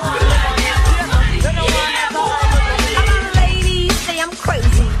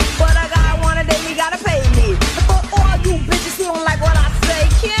 Crazy, but I got one a day, you gotta pay me. For all you bitches who don't like what I say,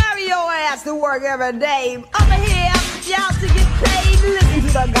 carry your ass to work every day. Over here, y'all to get paid. Listen to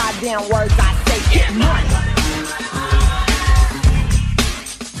the goddamn words I say. Get money.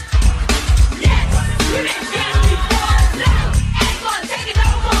 Yes, we been down before. No, ain't gonna take it no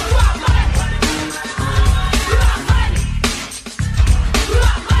more. We want money. We want money. We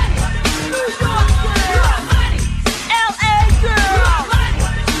want money. New York girl. We want money. LA girl.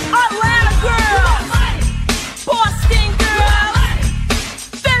 Atlanta girl,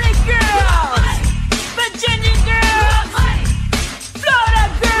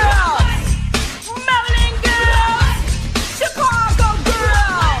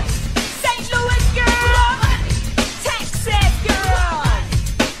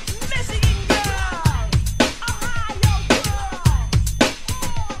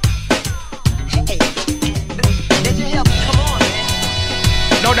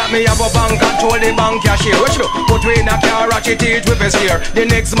 me have a bank, control the bank cashier. What you do? Put we in a car, ratchet it with his ear. The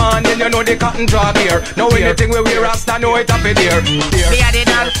next man, then you know the cotton drag here. Now anything we wear, Rasta know it up in here. Me a the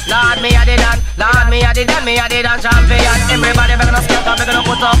dan, Lord me a the dan, Lord me a the dan, me a the dan champion. Everybody better not step up, better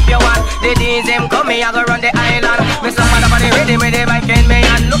put up your one. The D's him come, me a go run the island. Me some motherfucker ready, me the bike in me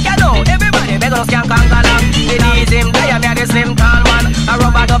and look at now, everybody better not skank and galang. The D's him die, me a the slim tall man. I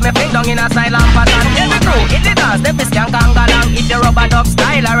rubber dub me fling down in a silent pattern. Every crew in the dance, them skank and galang. If you rubber dub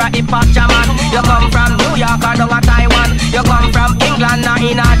style or a hip hop jaman, you come from New York or down a Taiwan. You come from England or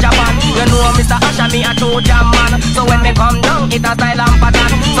in a Japan. You know Mr. Asha, me a true jam man. So when me come down, it a style and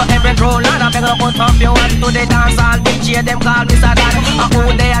pattern. So every crew land, I beg to put up your hand to the dance hall. DJ them call me Sadan.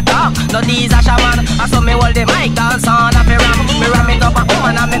 Who they a talk? No these a shaman. I saw me hold the mic dance on a ram. Me ram it up a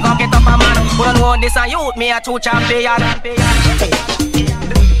woman and me cock it up a man. Who don't know this a youth, me a true champion.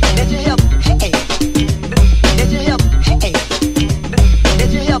 Did you help? Hey. Did you help? Hey.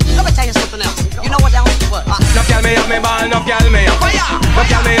 Did you help? Let me tell you something else. You know what that was? What? No girl me have me ball, no girl me have fire. No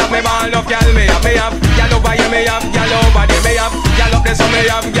girl me have me ball, no girl me have. Me have girl over here, me have girl over there, me have girl up there, so me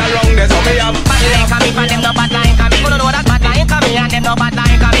have girl round there, so me have. Bad line coming, but them no bad line coming. You don't know that bad line coming and them no bad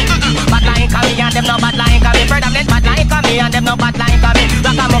line coming. Bad line coming and them no bad line coming. Further than bad line coming and them no bad line coming.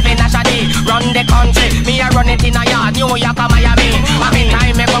 Raggamuffin a Shaggy, run the country. Me a run it in a yard, New York or Miami. I mean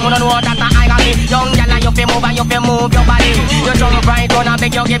time me come, you don't know that I got me. Young girl and you fi move and you fi move your body. You jump right on and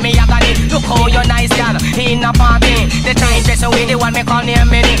beg you give me a galley. Look how you nice girl in a party. The train dress away the one me call near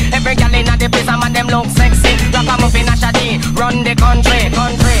many. Every girl in the place and them look sexy. Raggamuffin a Shaggy, run the country.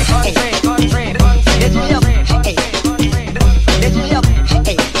 Did you help? Hey. Did you help?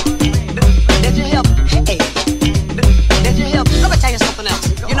 Hey. Did you help? Hey. Did you help? Let me tell you something else.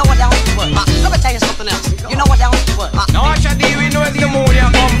 You know what that was? What? Let me tell you something else. You know what that was? What? Now Shaggy, we know it's the moon you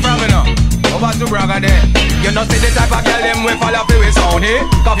come from, you know. Over to Braga there. You know see the type of girl them we follow for we sound, eh?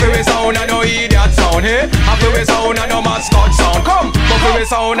 Cause for we sound and no idiot sound, eh? And for we sound and no mascot sound, come. But for we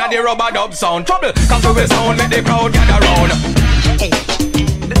sound and the rubber dub sound, trouble. Cause for we sound make the crowd gather round. Hey.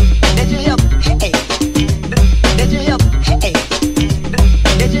 Did you help? Hey. Did you help? Hey.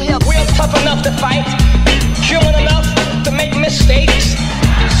 Did you help? We're tough enough to fight, human enough to make mistakes,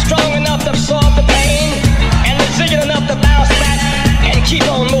 strong enough to absorb the pain, and resilient enough to bounce back and keep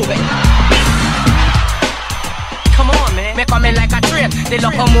on moving. Come on, man. Me coming like a train, the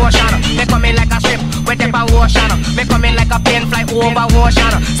locomotion. Me coming like a ship with the ocean. Me coming like a plane fly over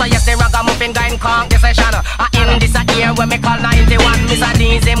ocean. So yes, the Raggamuffin guy in Kong this session. In this year when me call 91, Mr.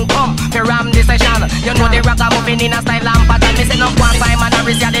 D's him come to ram this session. You know the Raggamuffin in a style and pattern. Me say no one time and I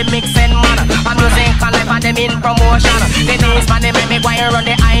receive the mixing man. And music and life and them in promotion. The D's man they make me go and run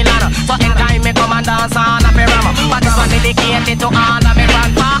the island. So in time me come and dance on a ram. But this one dedicated to all of me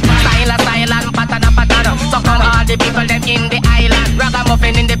grandpa. Style and pattern. So come all the people them in the island.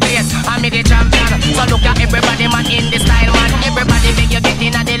 Raggamuffin in the place, I'm the champion. So look at everybody man in the style man. Everybody make you get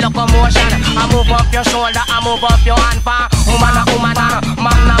in the locomotion. I move up your shoulder, I move up your hand for woman,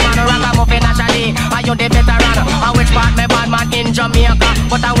 man, Raggamuffin a Shaggy. Are you the veteran? And which part me bad man in Jamaica?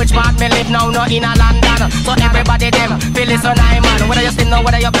 But and which part me live now, no in a London. So everybody them feel listen I man. Whether you still know,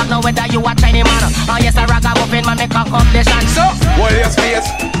 whether you black know, whether you a Chinese man. Oh yes, a Raggamuffin man make a competition. So, hold your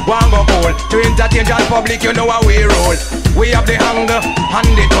space, one go cold. To entertain the public, you know how we roll. We have the hunger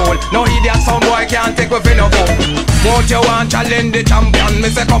and the toll. No idiot sound boy can't take with no phone. Won't you want challenge the champion? Me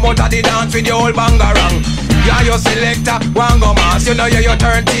say come out of the dance with your whole bangarang. Yeah, your selector, one go mass. You know your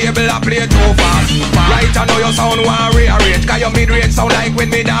turntable a play too fast. Right, I know your sound one rearrange. Cause your mid-range sound like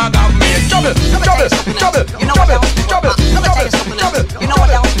when me dog have made trouble. You know what that was? Let me tell you something else. You know what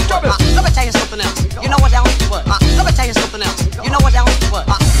that was? Let me tell you something else. You know what that was? What? Let me tell you something else. You know what that was? What?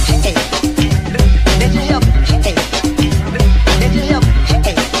 Hey. Did you help? Hey. Did you help?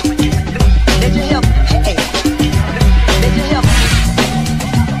 Hey. Did you help? Hey. Did you help?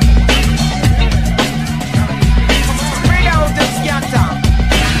 Bring out the scatter.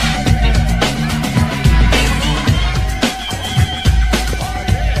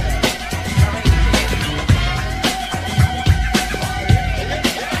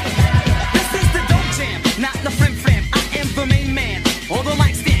 This is the dope jam, not the flim flam. I am the main man. All the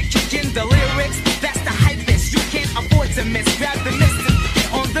mics stand kicking the lyrics. That's the hype list. You can't afford to miss. Grab the list and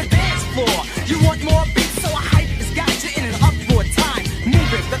get on the dance floor. You want more beats, so a hype has got you in an uproar. Time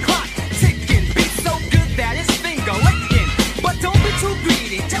moving, the clock ticking. Beats so good that it's finger licking. But don't be too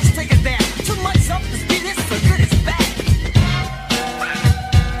greedy. Just take a dab. Too much up the speed is so good it's bad.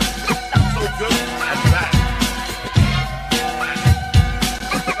 So good, that's bad.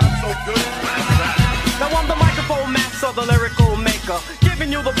 So good, that's bad. Now I'm the microphone master, the lyrical maker. Give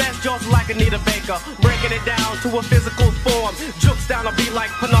Giving you the best just like Anita Baker. Breaking it down to a physical form. Jukes down a beat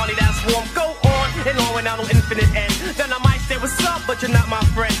like Panani, that's warm. Go on and on and out on infinite end. Then I might say what's up, but you're not my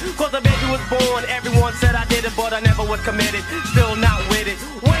friend. Cause the baby was born, everyone said I did it, but I never was committed. Still not with it.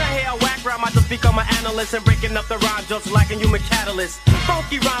 When I hear a whack rhyme, I just become an analyst and breaking up the rhyme just like a human catalyst.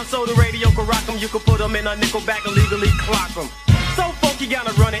 Funky rhymes so the radio can rock them. You can put them in a nickel bag and legally clock them. So funky,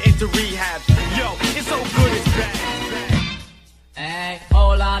 gotta run it into rehab. Yo, it's so good, it's bad. Hey, oh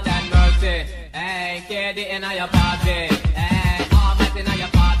Lord have mercy. Hey, get it in your party. Hey, all that in your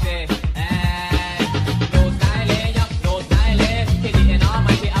party. Hey, no styling, no styling. Get it in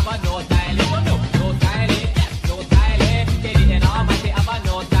almighty, have a no styling. No styling, yes, no styling. Get it in almighty, have a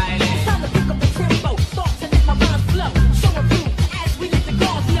no styling. It's time to pick up the tempo, start to let my rhymes flow. Show a view as we let the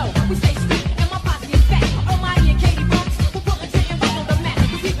girls know. We stay street and my posse is fat. Almighty and Katie Brooks, we're putting it right on the map.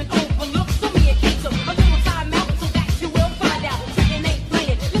 We've been overlooked, so me and Kato, a little time out so that you will find out. Sitting ain't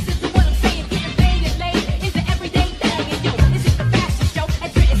playing, listen to what I'm saying. Getting paid and laid is an everyday thing. And yo, this is the fashion show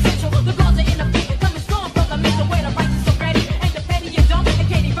at Dre Essential. The girls are in the beat, coming strong from the mental way. The righteous are ready, and the petty and dumb. And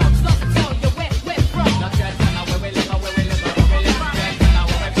Katie Brooks loves to tell you where from. No stress, and where we live, where we live, where we live. Stress, and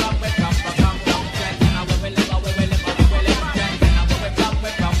where we from. Stress, and where we live, where we live, where we live. Stress, and where we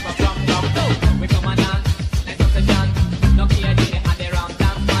from. We come and dance, like concession. No care, they had their own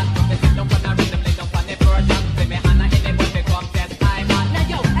dance man. They sit down on the rhythm, lay down on the version. Say me Hannah in the boy, they come test I man. Now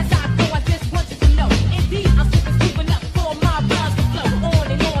yo, as I go, I just want you to know. Indeed, I'm sipping, scooping up for my rhymes to flow. On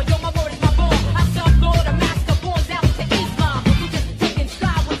and on, yo, my word is my bond. I serve Lord, a master, born down to Islam. You just taking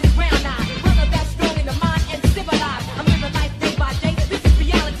stride with this brown eye. Brother that's strong in the mind and civilized. I'm living life day by day. This is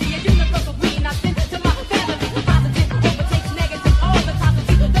reality, a universal green. I send to my family. Positive overtakes negative all the time. To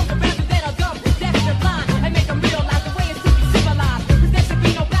teach those around you that are dumb, deaf, and blind. And make them realize the way is to be civilized. Cause there should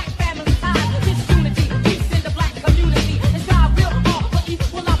be no black family ties. This unity, peace in the black community. And strive real hard for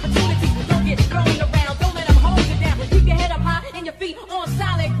equal opportunity. Don't get thrown around, don't let them hold you down. Keep your head up high and your feet on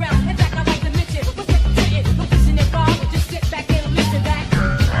solid ground. In fact, I like to mention, what's that written? No fishing involved, just sit back and listen back.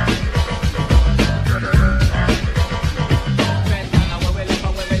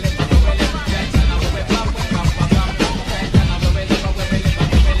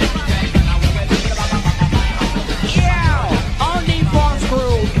 Yeah, all the boss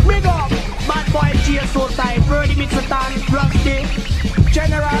crew. Big up, bad boy GSO type, Birdie Mixatan, Rusty,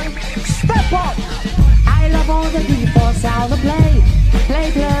 General, step up. I love all the people sound of play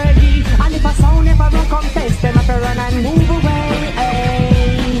clearly. And if a sound never run contest, then I run and move away.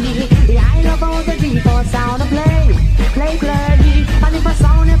 I love all the people sound of play clearly. And if a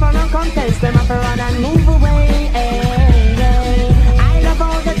sound never run contest, then I run and move away. I love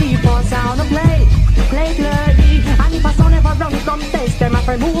all the people sound of play clearly. And if a sound never run contest, then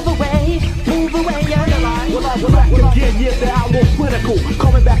I move away. We're back again, yeah, the outlaw clinical.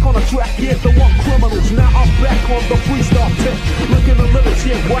 Coming back on the track, yeah, the one criminals. Now I'm back on the freestyle tip. Look at the lyrics,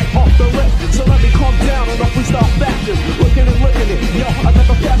 yeah, right off the lip. So let me calm down on the freestyle fashion. Looking it, yo, I got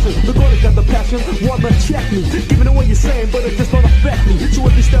the passion. The girl got the passion, wanna check me. Giving it what you're saying, but it just don't affect me. So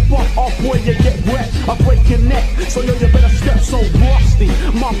if you step off boy, you get wet. I break your neck, so yo, you better step so rusty.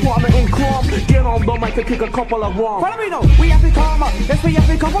 My partner in crime, get on the mic and kick a couple of wrong. Follow me now, we have to come up. Yes, we have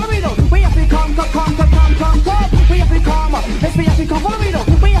to come. Follow me now, we have to come. We have to come up. Yes, we have to come. Follow me now,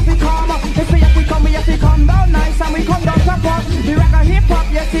 we have to come up. Yes, we have to come down nice and we come down top up. The Ragga hip hop,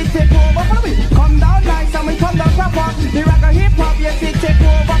 yes, it take over. Follow me, come down nice and we come down top up. The Ragga hip hop, yes, it take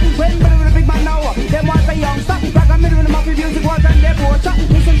over. When the big man now, them was a youngster. Ragga middle in the mafia music was and they culture.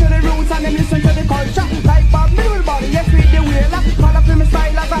 Listen to the roots and them listen to the culture. Like Bob middle body, yes, we the wheeler. Call up the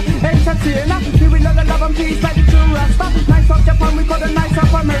style as a entertainer. We will love and peace like the true rasta. Nice of Japan, we call the nice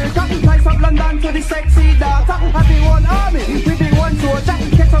of America. Nice of London to the sexy data. I be one army, we be one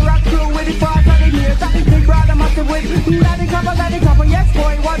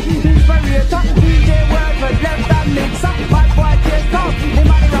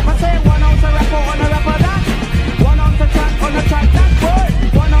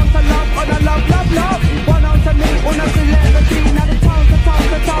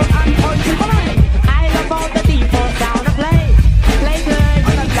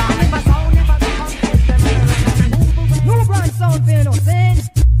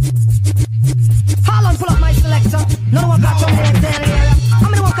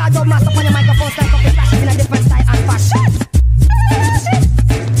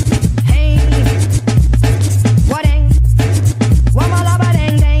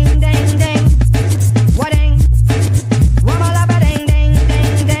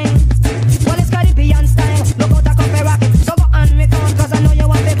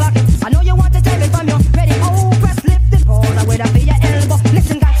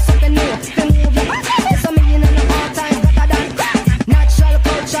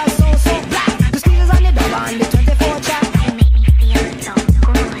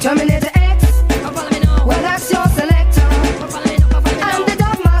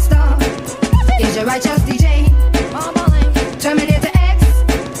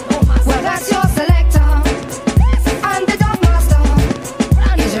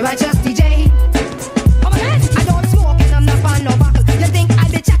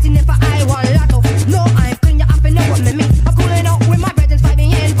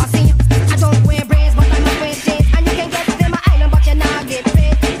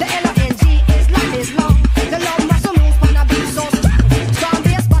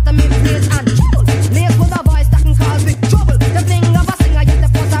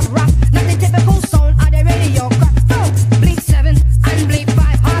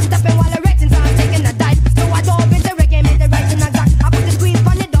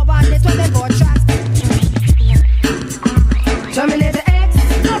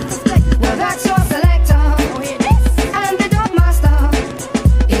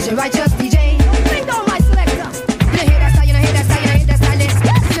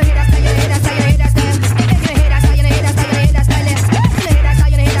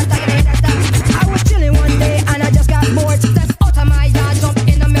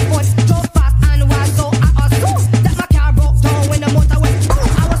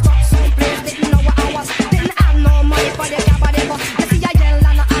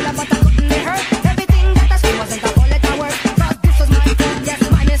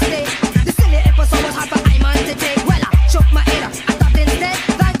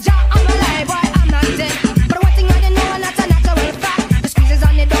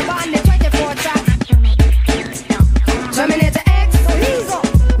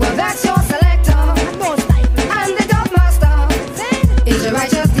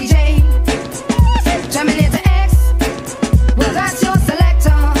righteous DJ. Terminator X, well that's your selector.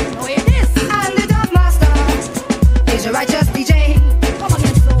 Oh, it is. And the dub master is your righteous DJ. Come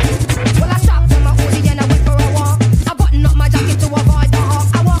again, so. Well I stopped on my Uzi and I went for a walk. I buttoned up my jacket to avoid the hawk.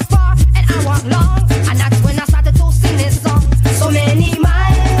 I walk far and I walk long, and that's when I started to sing this song. So many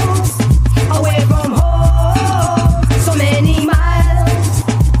miles away from home. So many miles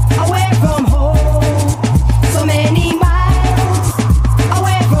away from home. So many miles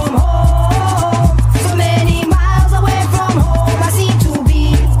away from home. So many miles away from home. I seem to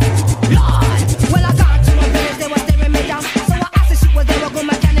be Lord. Well, I got to my bed, they were staring me down. So I asked if she was there, a good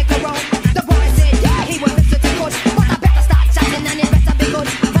mechanic around. The boy said, yeah, he was visiting good, but I better start chatting and it better be good.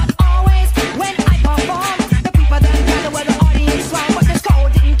 But always when I perform, the people then gather where the audience swam. But the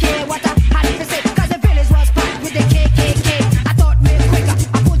crowd didn't care what I had to say, cause the village was packed with the KKK. I thought real quicker,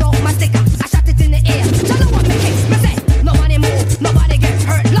 I pulled out my sticker, I shot it in the air. Tell them what me case, me say, nobody move, nobody get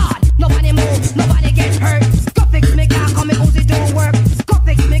hurt, Lord. Nobody move, nobody get hurt. Go fix me car, come me Uzi do work. Go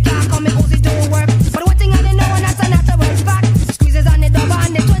fix me car, come me Uzi do work. But one thing I didn't know, and that's a natural fact. Squeezes on the double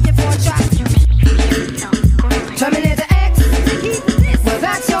and the 24 track. Terminator X, well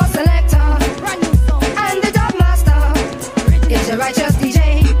that's your selector. And the dub master is your righteous DJ.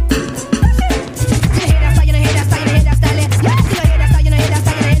 You hear that style, you hear that style, you hear that style. Yes, you hear that style, you hear that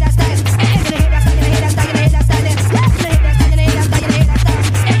style, you hear that style. You hear that style, you hear that style, you hear that style. Yes, you hear that style, you hear that style, you hear that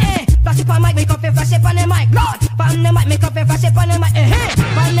style. Flash it on mic, make up and flash it on the mic. Lord, on the mic, make up and flash it on the mic.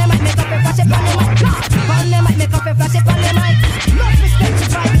 On the mic, make up and flash it on the mic. Lord, on the mic, make up and flash it on the mic. Love respect to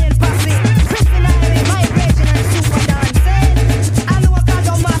try being passing. Personality, migration and super dancing. I'm the one called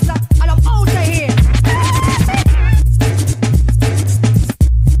your master, and I'm out of here.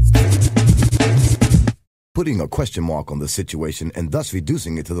 Putting a question mark on the situation and thus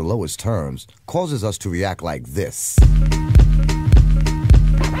reducing it to the lowest terms causes us to react like this.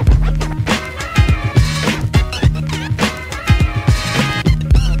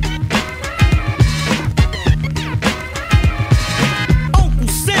 Uncle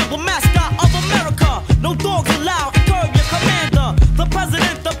Sam, the mascot of America. No dogs allowed, curb your commander. The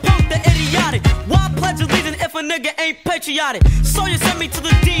president, the punk, the idiotic. Why pledge allegiance if a nigga ain't patriotic? So you sent me to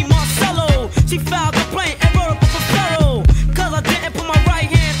the D. Marcello. She filed a complaint and wrote up a Pharaoh. Cause I didn't put my right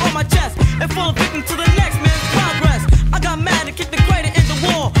hand on my chest and fall a victim to the next man's progress. I got mad and kicked the crater in the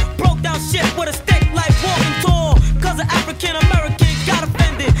wall. Broke down shit with a stick like walking tall. Cause an African American got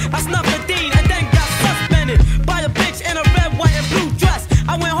offended. I snuffed a dean and then got suspended by a bitch in a red, white, and blue dress.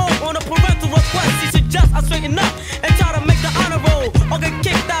 I went home on a parental request. She suggests I straighten up and try to make the honor roll, or get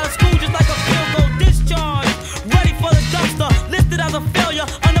kicked out of school just like a field goal discharge. Ready for the dumpster, listed as a failure.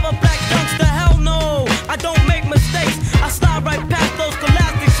 Another black youngster, hell no, I don't make mistakes. I slide right past those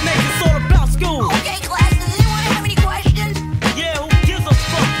scholastic snakes. It's all about school. Okay, class, does anyone have any questions? Yeah, who gives a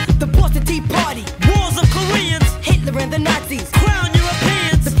fuck? The Boston Tea Party, wars of Koreans, Hitler and the Nazis, crown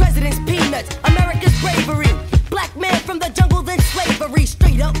Europeans, the president's peanuts, America's bravery, black man from the jungle and slavery.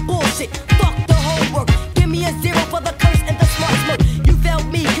 Straight up bullshit, fuck the homework. Give me a 0 for the curse and the smart smoke. You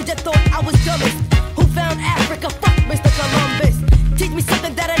failed me cause you thought I was dumbest. Who found Africa? Fuck Mr. Columbus. Teach me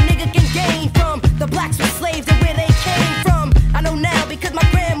something that a nigga can gain from the blacks were slaves and where they came from. I know now because my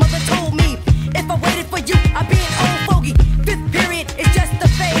grandmother told me, if I waited for you, I'd be an old fogey. Fifth period is just a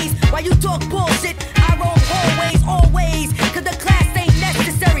phase. While you talk bullshit,